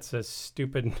that's a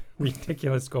stupid,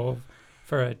 ridiculous goal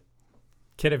for a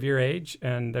kid of your age,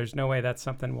 and there's no way that's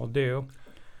something we'll do.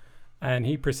 And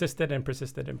he persisted and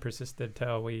persisted and persisted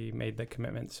till we made the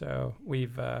commitment. So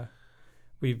we've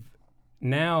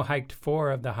now hiked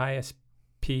 4 of the highest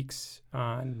peaks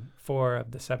on 4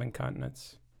 of the 7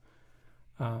 continents.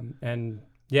 And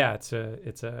yeah, it's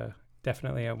a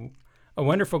definitely a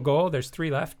wonderful goal. There's 3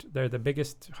 left. They're the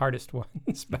biggest, hardest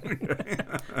ones. But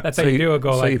that's how you do a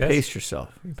goal so like you this. pace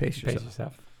yourself. You pace Pace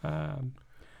yourself. yourself.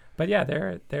 But yeah,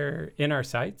 they're in our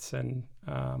sights, and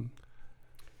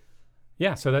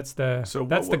yeah. So that's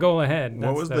the goal ahead. What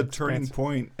That's was the turning expanse.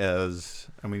 point as,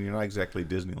 I mean, you're not exactly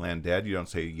Disneyland dad. You don't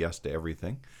say yes to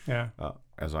everything, Yeah.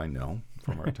 as I know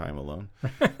from our time alone.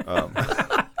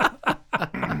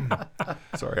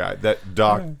 Sorry,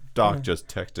 Doc just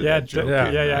texted Yeah, that joke. yeah,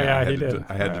 in. yeah, I had he to did.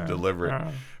 I had to deliver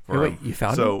it for Wait, him. you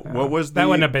found So what was That the?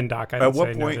 wouldn't have been Doc. I didn't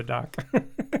what say no point- to Doc.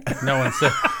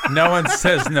 No one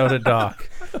says no to Doc.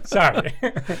 Sorry.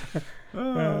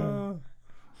 Oh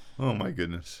my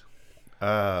goodness.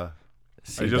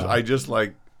 See, I just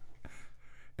like.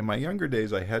 In my younger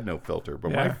days, I had no filter,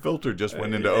 but my Yeah. filter just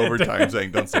went into overtime, saying,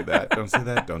 "Don't say that. Don't say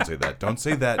that. Don't say that. Don't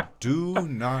say that. Do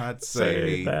not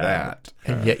say Say that." that."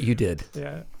 and yet you did.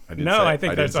 Yeah. I didn't No, say- I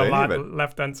think I there's didn't a say lot any of it.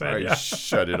 left unsaid. I Yeah.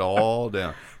 shut it all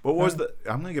down. What was the?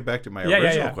 I'm going to get back to my Yeah, yeah,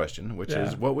 original yeah. question, which Yeah.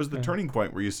 is, what was the turning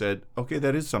point where you said, "Okay,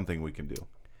 that is something we can do"?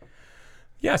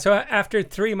 Yeah, so after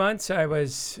 3 months, I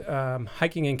was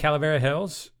hiking in Calavera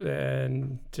Hills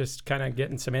and just kind of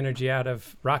getting some energy out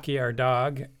of Rocky, our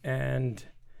dog, and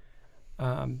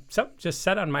something just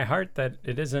set on my heart that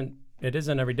it isn't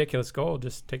a ridiculous goal.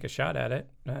 Just take a shot at it.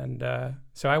 And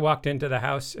so I walked into the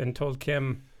house and told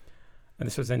Kim, and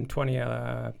this was in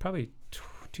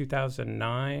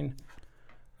 2009.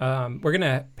 We're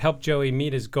gonna help Joey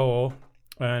meet his goal.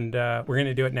 And we're going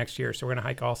to do it next year. So we're going to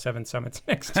hike all 7 summits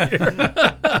next year.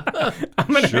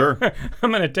 Sure.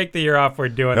 I'm going to take the year off. We're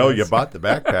doing Hell, this. you bought the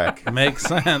backpack. Makes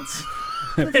sense.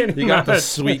 Pretty You got the much.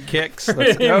 sweet kicks. Let's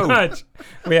Pretty go. much.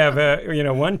 We have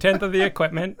 1/10 of the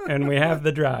equipment, and we have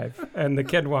the drive, and the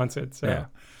kid wants it. So Yeah.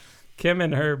 Kim,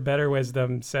 in her better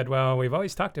wisdom, said, "Well, we've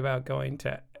always talked about going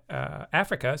to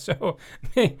Africa, so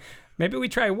maybe we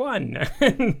try one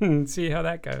and see how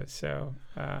that goes." So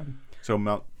So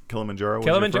Mount Kilimanjaro was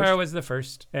Kilimanjaro your first? was the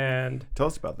first, and Tell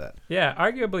us about that. yeah,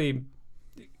 arguably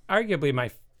my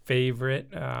favorite.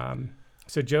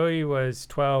 So Joey was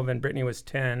 12 and Brittany was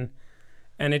 10,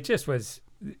 and it just was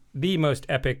the most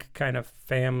epic kind of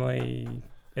family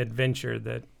adventure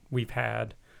that we've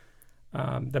had.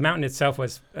 The mountain itself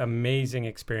was amazing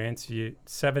experience.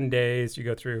 7 days, you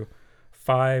go through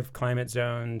 5 climate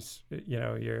zones.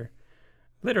 You're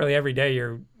literally every day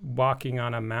you're walking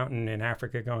on a mountain in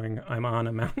Africa going, I'm on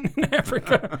a mountain in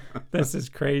Africa. This is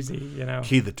crazy,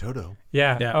 Key the Toto.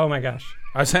 Yeah. Yeah. Oh my gosh.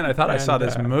 I was saying I thought I saw And,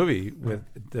 this movie with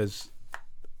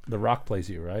The Rock plays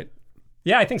you, right?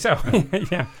 Yeah, I think so.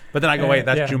 Yeah. But then I go, wait,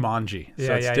 that's Yeah. Jumanji, so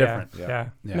Yeah, it's yeah, different. Yeah.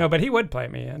 Yeah. No, but he would play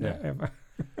me. And Yeah.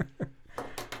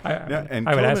 Yeah, and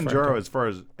I would ask for it, Kilimanjaro, too. as far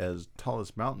as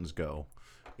tallest mountains go,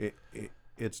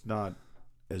 it's not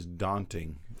as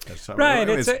daunting as some. Right, I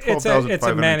mean, it's a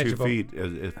 12,502 manageable. feet,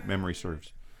 if memory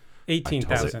serves.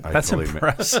 18,000. I That's totally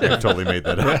impressive. I totally made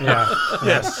that up. Yeah.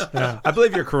 Yes. Yeah. I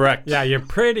believe you're correct. Yeah, you're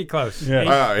pretty close.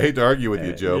 Yeah. I hate to argue with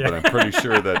you, Joe, but I'm pretty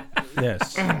sure that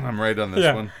Yes. I'm right on this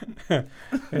Yeah. one.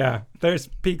 Yeah. There's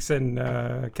peaks in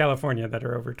California that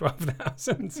are over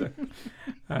 12,000. So,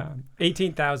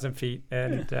 18,000 feet.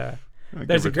 And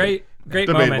there's Give a or take. great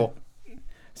moment. Debatable.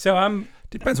 So I'm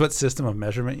Depends what system of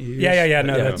measurement you use. Yeah.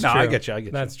 No, that's no, true. I get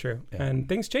you. That's true. Yeah. And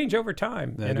things change over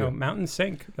time. They do. Mountains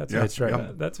sink. That's Yeah, That's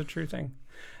right. That's a true thing.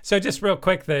 So just real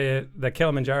quick, the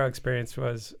Kilimanjaro experience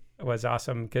was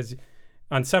awesome because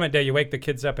on summit day you wake the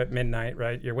kids up at midnight,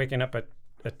 right? You're waking up a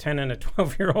 10 and a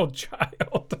 12-year-old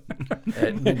child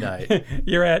At midnight.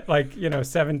 You're at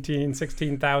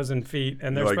 16,000 feet,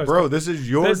 and they're You're like, supposed bro, to, this is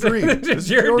your dream. This This is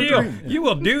your deal. dream. You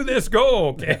will do this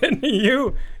goal, kid.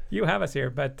 You have us here,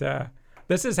 but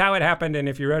this is how it happened. And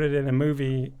if you wrote it in a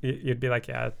movie, you'd be like,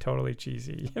 yeah, totally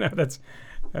cheesy. That's.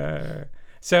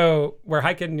 So we're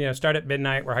hiking. Start at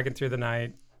midnight. We're hiking through the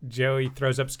night. Joey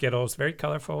throws up Skittles, very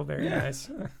colorful, very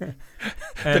nice.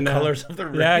 And, The colors of the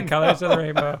rainbow. Yeah, colors of the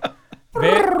rainbow.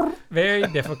 Very, very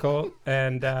difficult,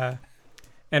 and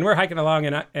we're hiking along,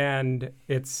 and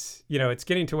it's it's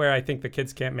getting to where I think the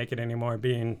kids can't make it anymore.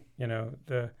 Being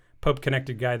the Pope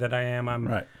connected guy that I am,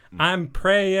 I'm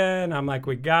praying. I'm like,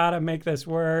 we gotta make this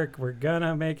work. We're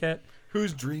gonna make it.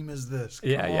 Whose dream is this? Come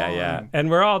Yeah. on. And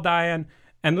we're all dying.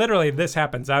 And literally this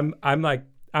happens. I'm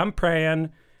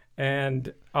praying,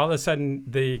 and all of a sudden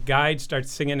the guide starts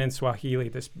singing in Swahili,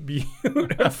 this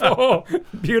beautiful,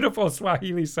 beautiful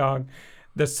Swahili song.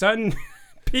 The sun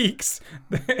peaks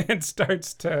and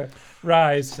starts to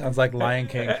rise. Sounds like Lion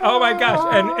King. Oh my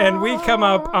gosh. And we come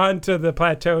up onto the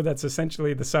plateau that's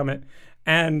essentially the summit.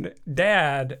 And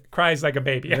Dad cries like a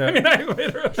baby. I mean, I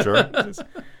literally Sure.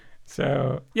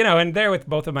 So, and there with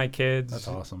both of my kids. That's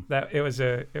awesome. That it was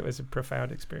a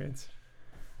profound experience.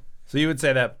 So you would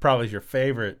say that probably is your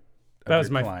favorite of That was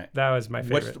your my climb. that was my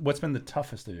favorite. What's been the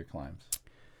toughest of your climbs?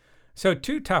 So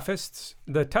two toughest,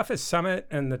 the toughest summit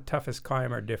and the toughest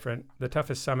climb are different. The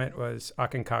toughest summit was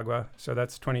Aconcagua, so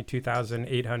that's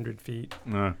 22,800 feet.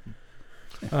 You're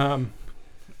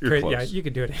close. Yeah, you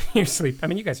could do it in your sleep. I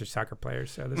mean, you guys are soccer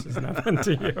players, so this is nothing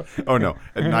to you. Oh no!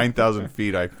 At 9,000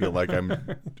 feet, I feel like I'm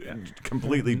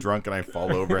completely drunk and I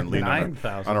fall over and lean on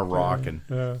 9,000. a rock and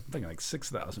I'm thinking like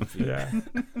 6,000 feet. Yeah.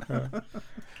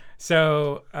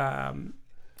 So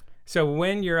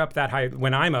when you're up that high,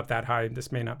 when I'm up that high,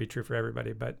 this may not be true for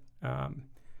everybody, but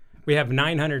we have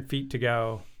 900 feet to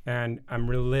go, and I'm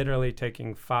literally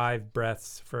taking 5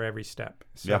 breaths for every step.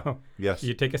 So Yes.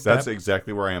 you take a step. That's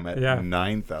exactly where I am at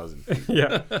 9,000 feet.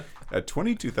 Yeah. At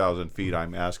 22,000 feet,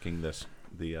 I'm asking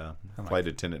the flight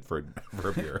attendant for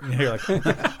a beer. You're like,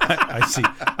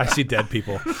 I see dead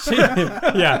people.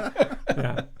 Yeah.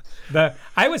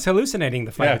 I was hallucinating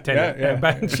the flight attendant,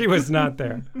 but she was not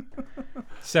there.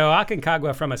 So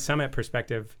Aconcagua, from a summit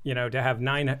perspective, to have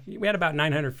we had about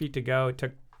 900 feet to go. It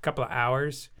took a couple of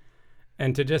hours,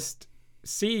 and to just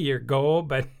see your goal,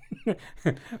 but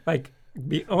like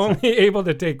be only able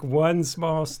to take one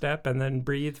small step and then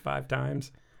breathe 5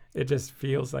 times. It just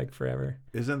feels like forever.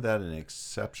 Isn't that an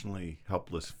exceptionally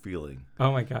helpless feeling?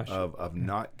 Oh my gosh! Of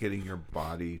not getting your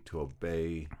body to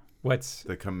obey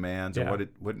the commands and what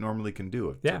it normally can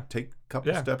do. To take a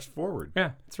couple steps forward.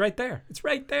 Yeah, it's right there. It's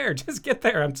right there. Just get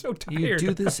there. I'm so tired. You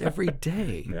do this every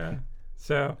day. Yeah.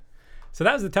 So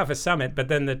that was the toughest summit, but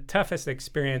then the toughest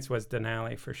experience was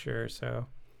Denali for sure. So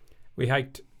we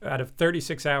hiked out of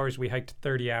 36 hours. We hiked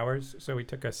 30 hours. So we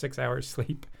took a 6-hour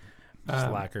sleep.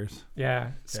 Slackers.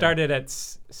 Yeah. Started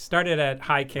at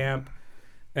high camp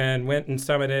and went and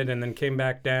summited, and then came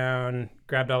back down,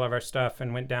 grabbed all of our stuff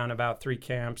and went down about 3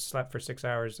 camps, slept for 6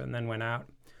 hours, and then went out.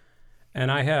 And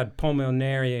I had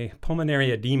pulmonary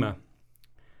edema.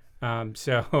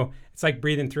 So it's like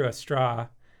breathing through a straw.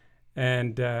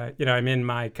 And, I'm in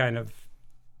my kind of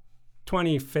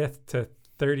 25th to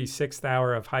 36th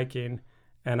hour of hiking.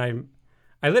 And I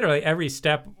literally, every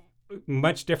step,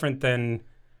 much different than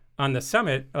on the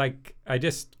summit, like I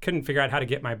just couldn't figure out how to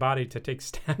get my body to take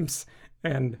steps.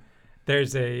 And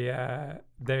there's a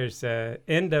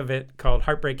end of it called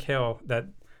Heartbreak Hill that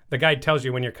the guide tells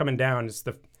you when you're coming down. It's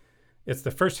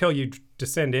the first hill you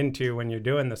descend into when you're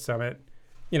doing the summit.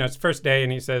 It's first day,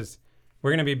 and he says,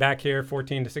 we're going to be back here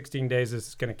 14 to 16 days. This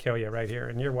is going to kill you right here.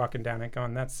 And you're walking down it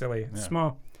going, that's silly. It's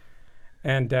small.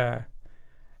 And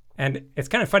it's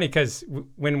kind of funny because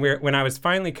when I was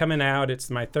finally coming out, it's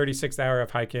my 36th hour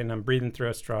of hiking. I'm breathing through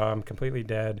a straw. I'm completely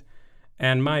dead.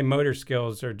 And my motor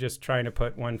skills are just trying to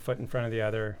put one foot in front of the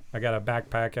other. I got a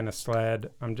backpack and a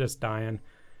sled. I'm just dying.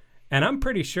 And I'm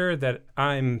pretty sure that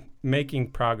I'm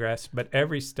making progress, but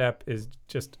every step is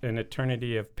just an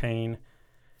eternity of pain.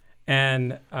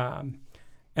 And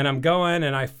I'm going,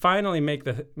 and I finally make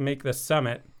the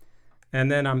summit.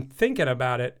 And then I'm thinking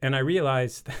about it, and I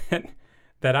realize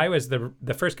that I was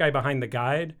the first guy behind the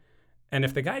guide. And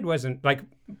if the guide wasn't like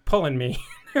pulling me,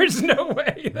 there's no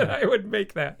way that I would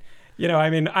make that.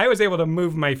 I was able to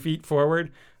move my feet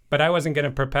forward, but I wasn't going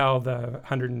to propel the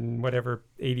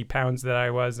 180 pounds that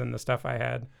I was and the stuff I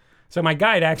had. So my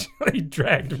guide actually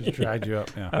dragged you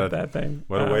up, up that thing.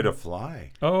 What a way to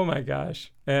fly. Oh my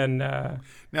gosh. And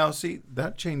now see,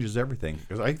 that changes everything,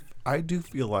 because I do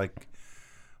feel like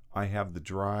I have the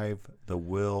drive, the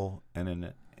will,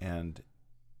 and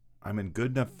I'm in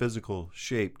good enough physical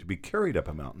shape to be carried up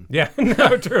a mountain. Yeah,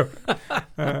 no, true.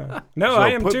 No, so I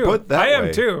am too. Put that I way.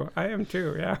 am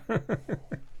too. Yeah.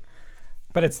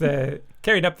 But it's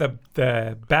carried up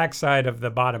the backside of the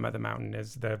bottom of the mountain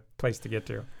is the place to get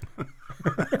to.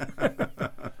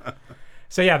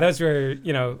 So yeah, those were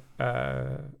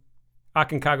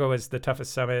Aconcagua was the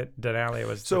toughest summit. Denali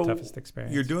was the toughest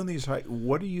experience. You're doing these hikes.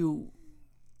 What do you?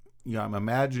 I'm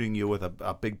imagining you with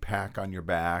a big pack on your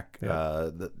back.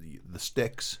 The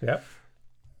sticks. Yep.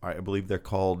 I believe they're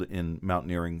called in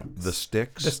mountaineering the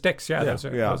sticks. The sticks, those are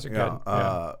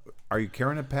good. Are you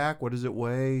carrying a pack? What does it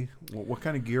weigh? What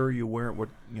kind of gear are you wearing?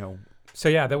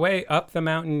 So the way up the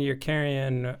mountain, you're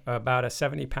carrying about a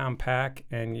 70-pound pack,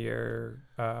 and you're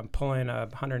pulling a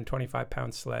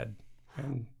 125-pound sled,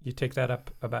 and you take that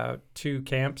up about 2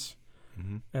 camps,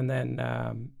 and then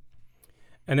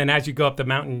as you go up the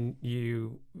mountain,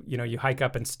 you hike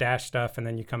up and stash stuff, and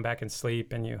then you come back and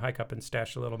sleep, and you hike up and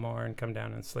stash a little more and come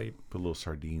down and sleep. Put a little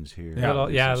sardines here.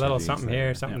 A little something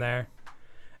here, something there.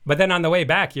 But then on the way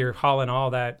back, you're hauling all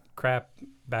that crap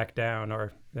back down,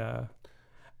 or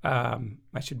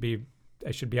I should be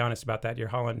honest about that. You're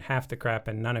hauling half the crap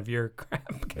and none of your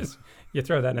crap, because you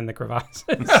throw that in the crevasses.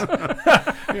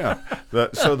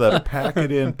 So the pack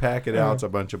it in, pack it out's a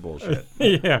bunch of bullshit.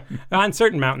 Yeah, on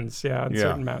certain mountains.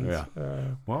 Certain mountains.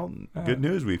 Well, good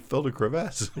news. We filled a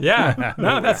crevasse. Yeah,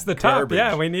 no, that's the top. Garbage.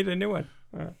 Yeah, we need a new one.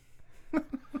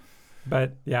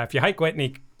 But yeah, if you hike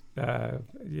Whitney,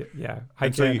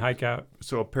 hike in, hike out.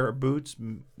 So a pair of boots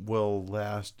will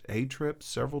last a trip,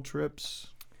 several trips.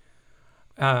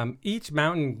 Each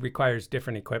mountain requires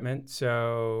different equipment.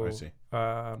 So I see.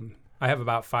 I have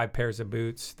about 5 pairs of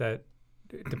boots that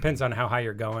it depends on how high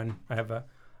you're going. I have a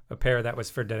pair that was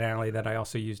for Denali that I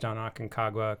also used on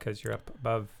Aconcagua because you're up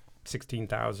above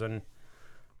 16,000.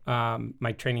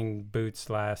 My training boots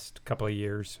last a couple of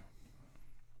years.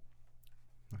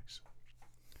 Nice.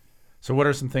 So what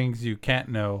are some things you can't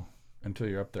know until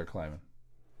you're up there climbing?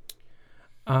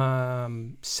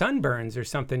 Sunburns are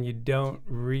something you don't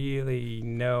really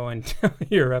know until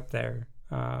you're up there.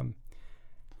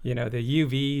 You know, the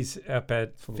UV's up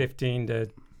at 15 to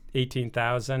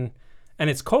 18,000, and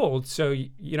it's cold, so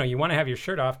you know you want to have your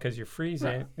shirt off because you're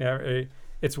freezing. Yeah.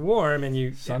 It's warm, and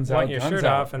you Sun's want out, your guns shirt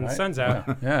out, off, and right? the sun's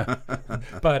out. Yeah.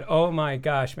 But oh my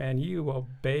gosh, man, you will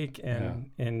bake in.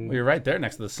 Well, you're right there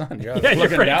next to the sun. You're Yeah, you're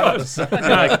looking pretty down close. at the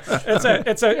sun.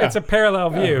 You're like, it's a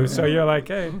parallel view, so you're like,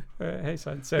 hey,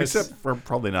 son. So it's- Except for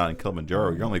probably not in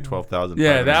Kilimanjaro. You're only 12,000.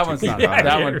 yeah, that one's not. Yeah,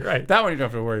 that you're one. right. That one you don't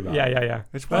have to worry about. yeah.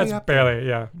 It's way That's up there. barely,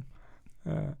 yeah.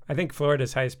 I think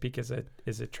Florida's highest peak is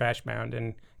a trash mound,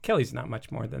 and Kelly's not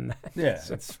much more than that. Yeah,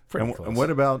 So- it's pretty And, close. and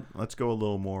what about, let's go a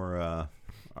little more,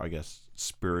 I guess,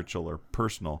 spiritual or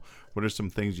personal. What are some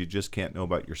things you just can't know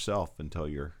about yourself until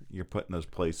you're put in those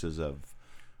places of,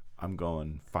 I'm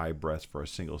going 5 breaths for a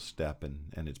single step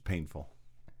and it's painful.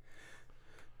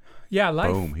 Yeah,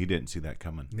 life. Boom. He didn't see that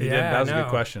coming. You did. Yeah, that was a no. good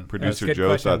question. Producer good Joe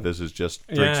question. thought this is just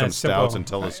drink Yeah, some it's stouts simple. and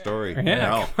tell a story. Yeah,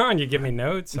 No. come on, you give me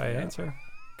notes, I answer.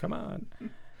 Come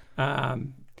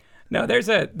on. No, there's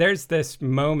this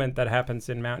moment that happens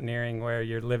in mountaineering where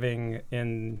you're living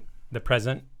in the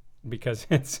present because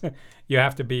you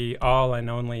have to be all and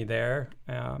only there,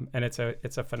 and it's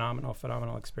a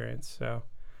phenomenal experience. So,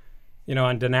 you know,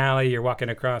 on Denali, you're walking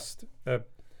across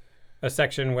a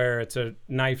section where it's a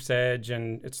knife's edge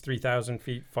and it's 3,000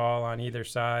 feet fall on either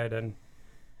side, and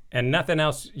nothing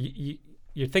else.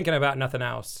 You're thinking about nothing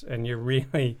else, and you're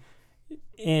really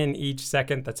in each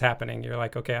second that's happening. You're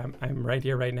like, okay, I'm right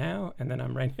here right now, and then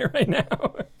I'm right here right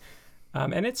now.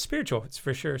 And it's spiritual. It's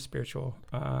for sure spiritual.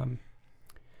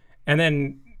 And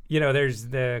then, you know, there's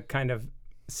the kind of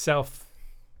self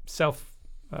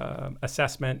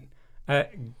assessment.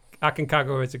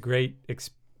 Aconcagua was a great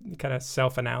kind of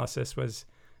self-analysis. Was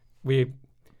we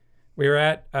were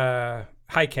at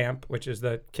high camp, which is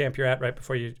the camp you're at right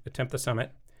before you attempt the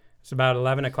summit. It's about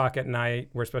 11 o'clock at night.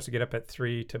 We're supposed to get up at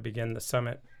 3 to begin the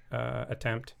summit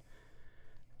attempt.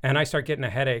 And I start getting a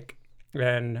headache.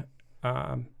 And,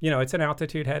 you know, it's an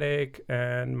altitude headache.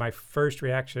 And my first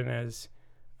reaction is,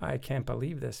 I can't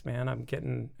believe this, man. I'm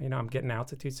getting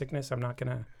altitude sickness. I'm not going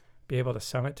to be able to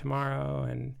summit tomorrow.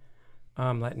 And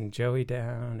I'm letting Joey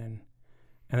down.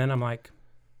 And then I'm like,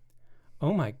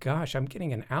 oh my gosh, I'm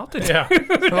getting an altitude. Yeah,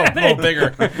 a little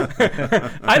bigger.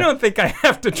 I don't think I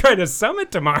have to try to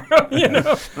summit tomorrow. You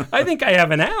know, I think I have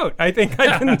an out. I think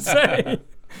I can say,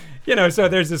 you know. So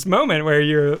there's this moment where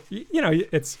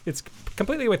it's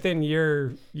completely within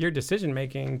your decision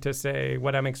making to say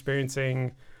what I'm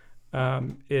experiencing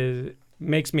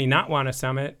makes me not want to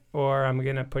summit, or I'm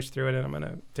gonna push through it and I'm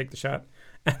gonna take the shot.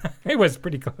 It was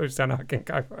pretty close on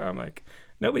Aconcagua. I'm like,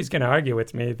 nobody's going to argue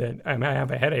with me that I have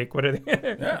a headache. What are they?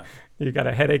 Yeah. You got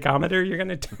a headacheometer you're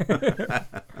going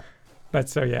to But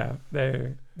so, yeah,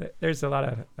 there's a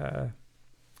lot of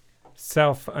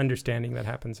self-understanding that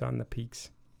happens on the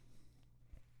peaks.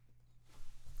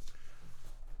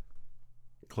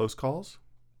 Close calls?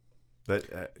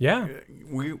 That Yeah.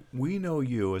 We know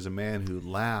you as a man who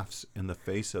laughs in the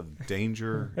face of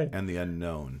danger and the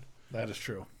unknown. That is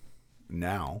true.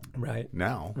 Now. Right. It's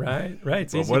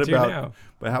Well, easy what to about? now.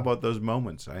 But how about those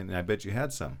moments? I bet you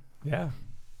had some. Yeah,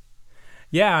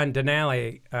 on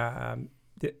Denali,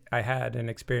 I had an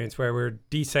experience where we were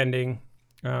descending,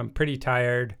 pretty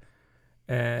tired,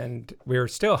 and we were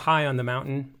still high on the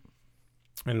mountain,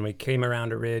 and we came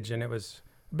around a ridge, and it was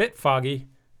a bit foggy,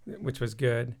 which was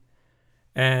good.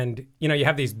 And, you know, you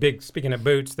have these big, speaking of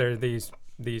boots, there are these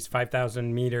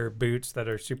 5,000 meter boots that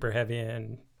are super heavy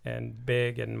and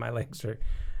big, and my legs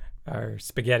are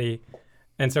spaghetti.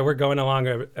 And so we're going along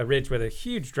a ridge with a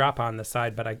huge drop on the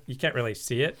side, but you can't really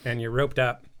see it, and you're roped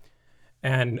up.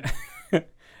 And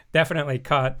definitely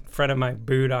caught front of my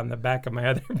boot on the back of my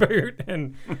other boot,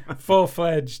 and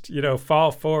full-fledged, you know,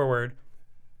 fall forward.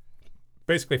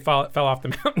 Basically fell off the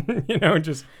mountain, you know,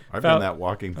 just I've fell. done that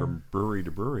walking from brewery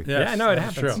to brewery. Yes, Yeah, I know it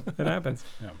that's happens. true. It happens.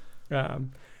 Yeah.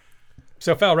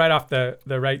 So fell right off the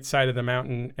right side of the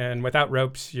mountain, and without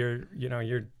ropes,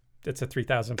 it's a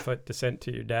 3,000 foot descent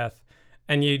to your death,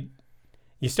 and you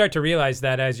start to realize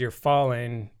that as you're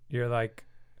falling, you're like,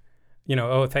 you know,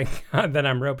 oh, thank God that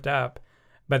I'm roped up,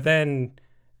 but then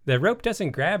the rope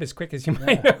doesn't grab as quick as you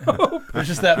might hope. There's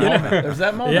just that moment. There's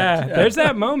that moment. Yeah, there's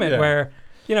that moment Yeah. where,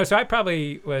 you know, so I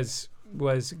probably was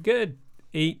good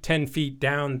 8-10 feet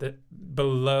down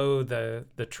below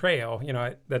the trail,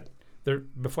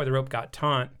 before the rope got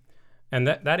taut. And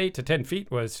that 8 to 10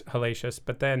 feet was hellacious.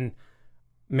 But then,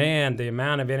 man, the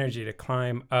amount of energy to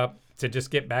climb up to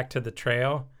just get back to the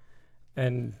trail.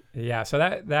 And yeah, so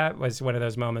that was one of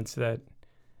those moments that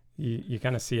you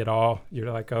kind of see it all.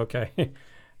 You're like, okay,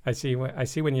 I see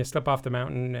when you slip off the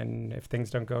mountain, and if things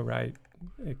don't go right,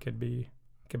 it could be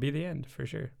the end for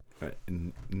sure.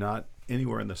 Not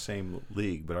anywhere in the same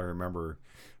league, but I remember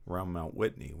around Mount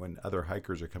Whitney when other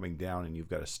hikers are coming down and you've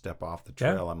got to step off the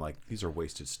trail. I'm like, these are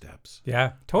wasted steps.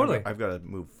 Yeah, totally. I've got to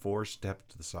move 4 steps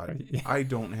to the side. I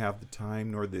don't have the time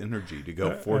nor the energy to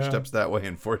go 4 steps that way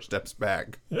and 4 steps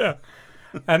back. Yeah.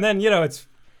 And then,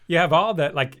 you have all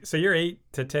that, so you're 8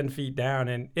 to 10 feet down,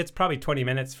 and it's probably 20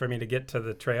 minutes for me to get to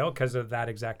the trail because of that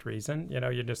exact reason.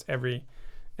 You're just every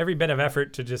bit of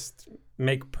effort to just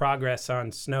make progress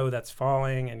on snow that's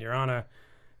falling, and you're on an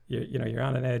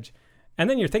edge. And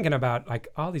then you're thinking about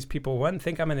all these people, 1,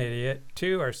 think I'm an idiot,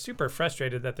 2, are super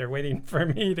frustrated that they're waiting for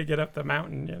me to get up the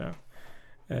mountain,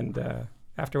 and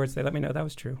afterwards they let me know that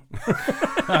was true.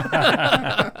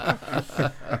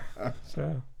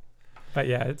 So, but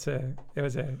yeah, it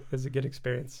was a good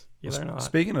experience. You learn a lot.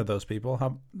 Speaking of those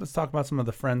people, let's talk about some of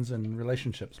the friends and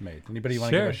relationships made. Anybody you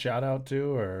want to give a shout out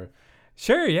to, or?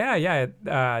 Sure, yeah.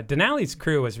 Denali's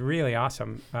crew was really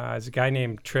awesome. There's a guy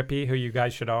named Trippy, who you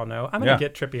guys should all know. I'm going to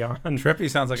get Trippy on. Trippy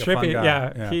sounds like a fun guy.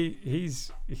 Yeah.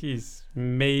 He's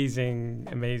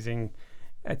amazing.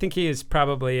 I think he is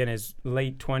probably in his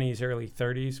late 20s, early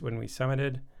 30s when we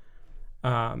summited.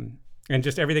 And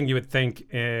just everything you would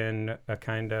think in a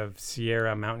kind of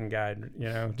Sierra mountain guide,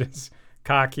 just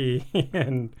cocky.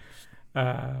 And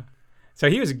so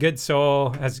he was a good soul,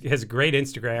 has a great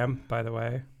Instagram, by the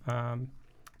way.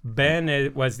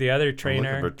 Ben was the other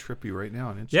trainer. I'm looking for Trippy right now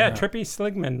on Instagram. Yeah, Trippy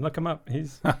Sligman. Look him up.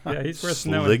 He's worth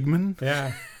knowing. Sligman?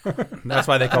 Yeah. That's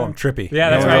why they call him Trippy. Yeah,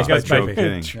 that's why he goes by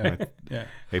Trippy. Yeah.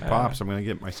 Hey, Pops, I'm going to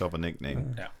get myself a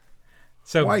nickname. Yeah.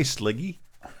 So why Sliggy?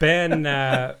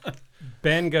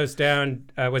 Ben goes down,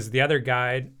 was the other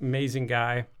guide, amazing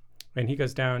guy, and he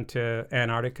goes down to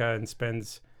Antarctica and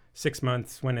spends 6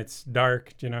 months when it's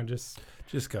dark,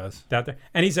 just cause out there.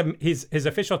 And he's his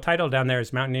official title down there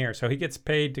is mountaineer, so he gets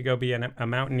paid to go be a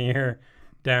mountaineer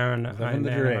down in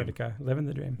Antarctica, living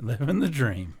the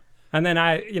dream. And then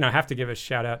I have to give a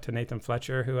shout out to Nathan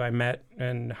Fletcher, who I met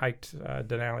and hiked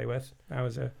Denali with.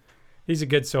 He's a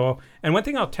good soul. And one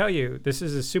thing I'll tell you, this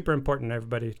is super important.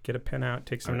 Everybody, get a pen out,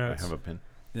 take some notes. I have a pen.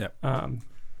 Yeah.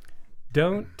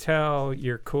 Don't tell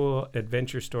your cool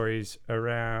adventure stories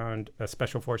around a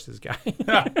special forces guy.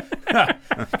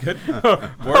 Good.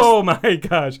 Oh my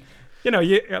gosh.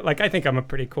 I think I'm a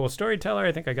pretty cool storyteller.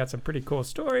 I think I got some pretty cool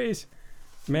stories.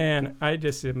 Man, I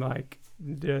just am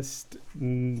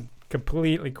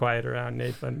completely quiet around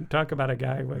Nathan. Talk about a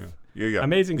guy with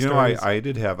amazing stories. I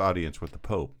did have audience with the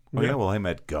Pope. Oh, yeah, well, I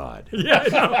met God.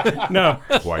 Yeah, no.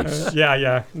 Twice.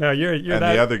 Yeah. No, you're and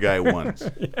that. the other guy once.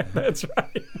 Yeah, that's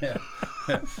right.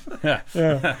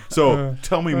 Yeah. So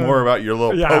tell me more about your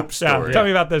little Pope story. Yeah. Tell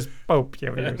me about this Pope.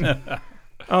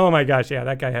 Oh my gosh, yeah,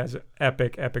 that guy has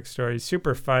epic stories.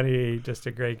 Super funny, just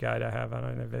a great guy to have on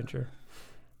an adventure.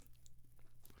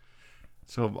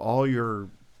 So of all your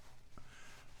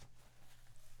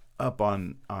up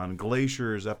on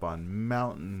glaciers, up on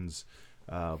mountains,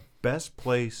 best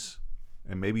place,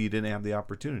 and maybe you didn't have the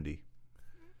opportunity,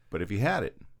 but if you had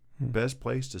it, best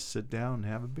place to sit down and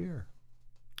have a beer.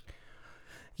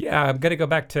 Yeah, I'm gonna go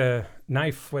back to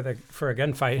knife for a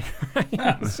gunfight.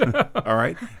 All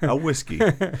right, a whiskey.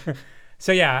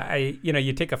 So yeah,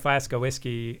 you take a flask of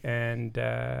whiskey and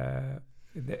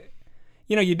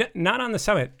you not on the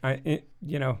summit.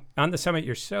 On the summit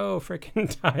you're so freaking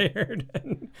tired,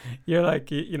 and you're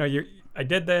like, I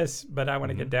did this, but I want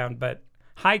to get down. But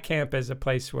high camp is a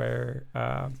place where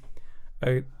a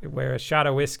shot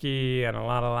of whiskey and a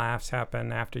lot of laughs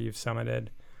happen after you've summited.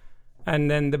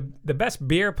 And then the best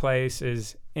beer place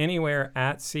is anywhere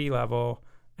at sea level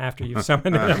after you've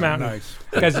summited a mountain,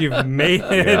 because you've made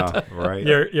it. Yeah, right.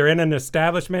 You're in an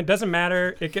establishment. Doesn't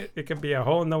matter. It could be a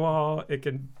hole in the wall. It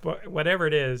could, whatever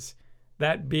it is.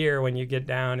 That beer, when you get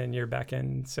down and you're back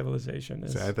in civilization,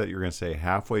 is. So I thought you were going to say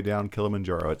halfway down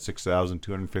Kilimanjaro at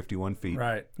 6,251 feet.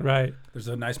 Right. There's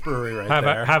a nice brewery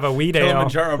there. Have a wheat ale.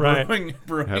 Kilimanjaro Brewing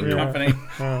Company.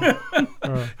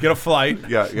 Get a flight.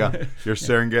 Yeah. Your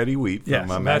Serengeti wheat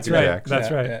from That's Mac right. Jacks.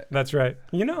 That's right. Yeah. That's right.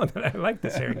 You know that I like the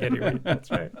Serengeti wheat. That's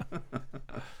right.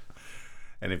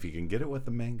 And if you can get it with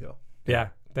the mango. Yeah,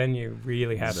 then you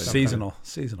really have something.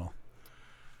 Seasonal.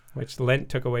 Which Lent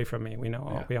took away from me. We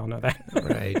all know that.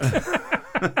 Right.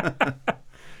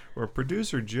 Well,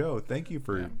 producer Joe, thank you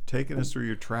for taking us through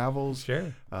your travels.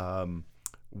 Sure.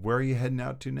 Where are you heading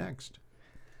out to next?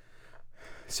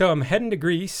 So I'm heading to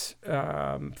Greece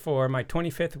for my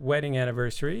 25th wedding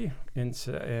anniversary in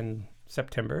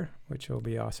September, which will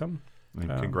be awesome. And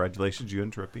congratulations, you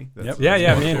and Trippy. That's, Yeah,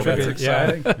 me and That's Trippy.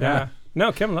 exciting. Yeah.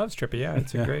 No, Kim loves Trippy. Yeah,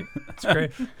 it's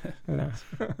great. You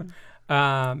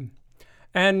know.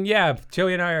 And yeah,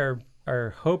 Joey and I are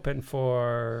hoping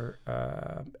for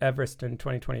Everest in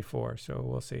 2024. So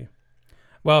we'll see.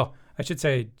 Well, I should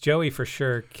say Joey for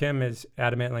sure. Kim is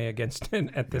adamantly against it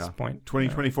at this point.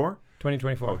 2024?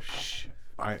 2024. Oh,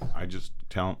 I just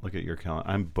look at your calendar.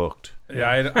 I'm booked.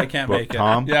 Yeah, I can't Book make it.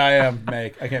 Tom? Yeah,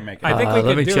 I can't make it. I think we let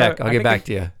could me do check. a- I'll I get think back it-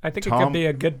 to you. I think it Tom- could be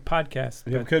a good podcast.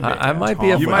 It could be. I might Tom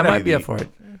be up. would I might be be up the- for it.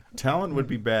 Talon would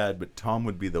be bad, but Tom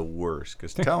would be the worst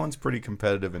because Talon's pretty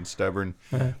competitive and stubborn,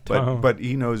 Tom. but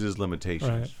he knows his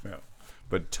limitations. Yeah.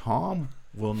 But Tom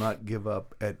will not give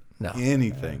up at No.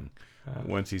 anything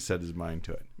once he set his mind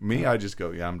to it. Me, I just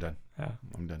go, yeah, I'm done. Yeah.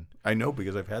 I'm done. I know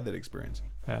because I've had that experience.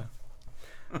 Yeah.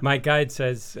 My guide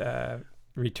says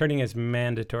returning is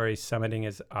mandatory, summiting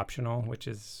is optional, which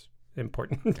is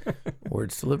important.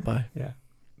 Words to live by. Yeah.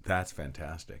 That's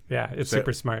fantastic. Yeah, it's Say-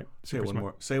 super smart. Say Super it one smart.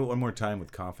 more. Say it one more time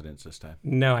with confidence this time.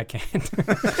 No, I can't.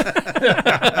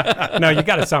 No, you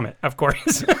got to summit, of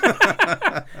course.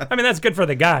 I mean, that's good for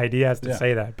the guide. He has to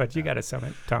say that, but you got to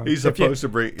summit, Tom. He's If you- supposed to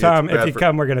bring. Tom, it's if bad you for,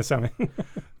 come, we're going to summit.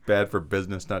 bad for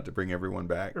business not to bring everyone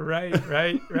back. Right.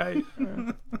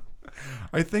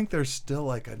 I think there's still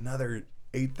like another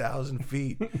 8,000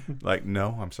 feet. Like,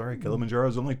 no, I'm sorry. Kilimanjaro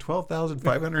is only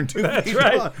 12,502 feet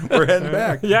right. long. We're heading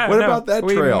back. Yeah, What no, about that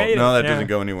we trail? made it. No, that Yeah. doesn't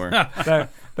go anywhere. That's an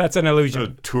It's a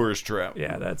illusion. tourist trap.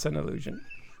 Yeah, that's an illusion.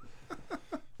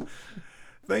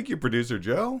 Thank you, producer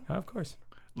Joe. Of course.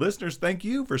 Listeners, thank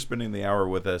you for spending the hour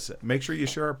with us. Make sure you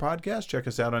share our podcast. Check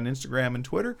us out on Instagram and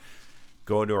Twitter.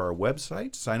 Go to our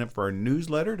website, sign up for our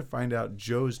newsletter to find out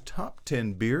Joe's top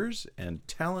 10 beers and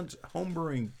Talent's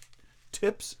homebrewing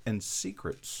tips and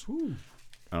secrets.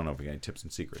 I don't know if we got any tips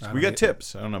and secrets. We got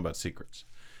tips. I don't know about secrets.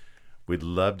 We'd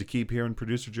love to keep hearing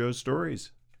producer Joe's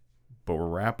stories, but we're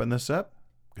wrapping this up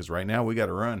because right now we got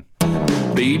to run.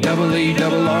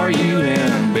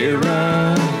 B-double-E-double-R-U-N, beer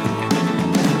run.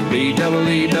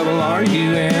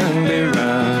 B-double-E-double-R-U-N, beer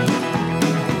run.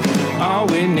 All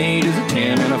we need is a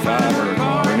 10 and a 5 or a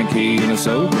car and a key and a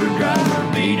sober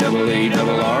driver.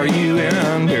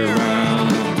 B-double-E-double-R-U-N, beer run.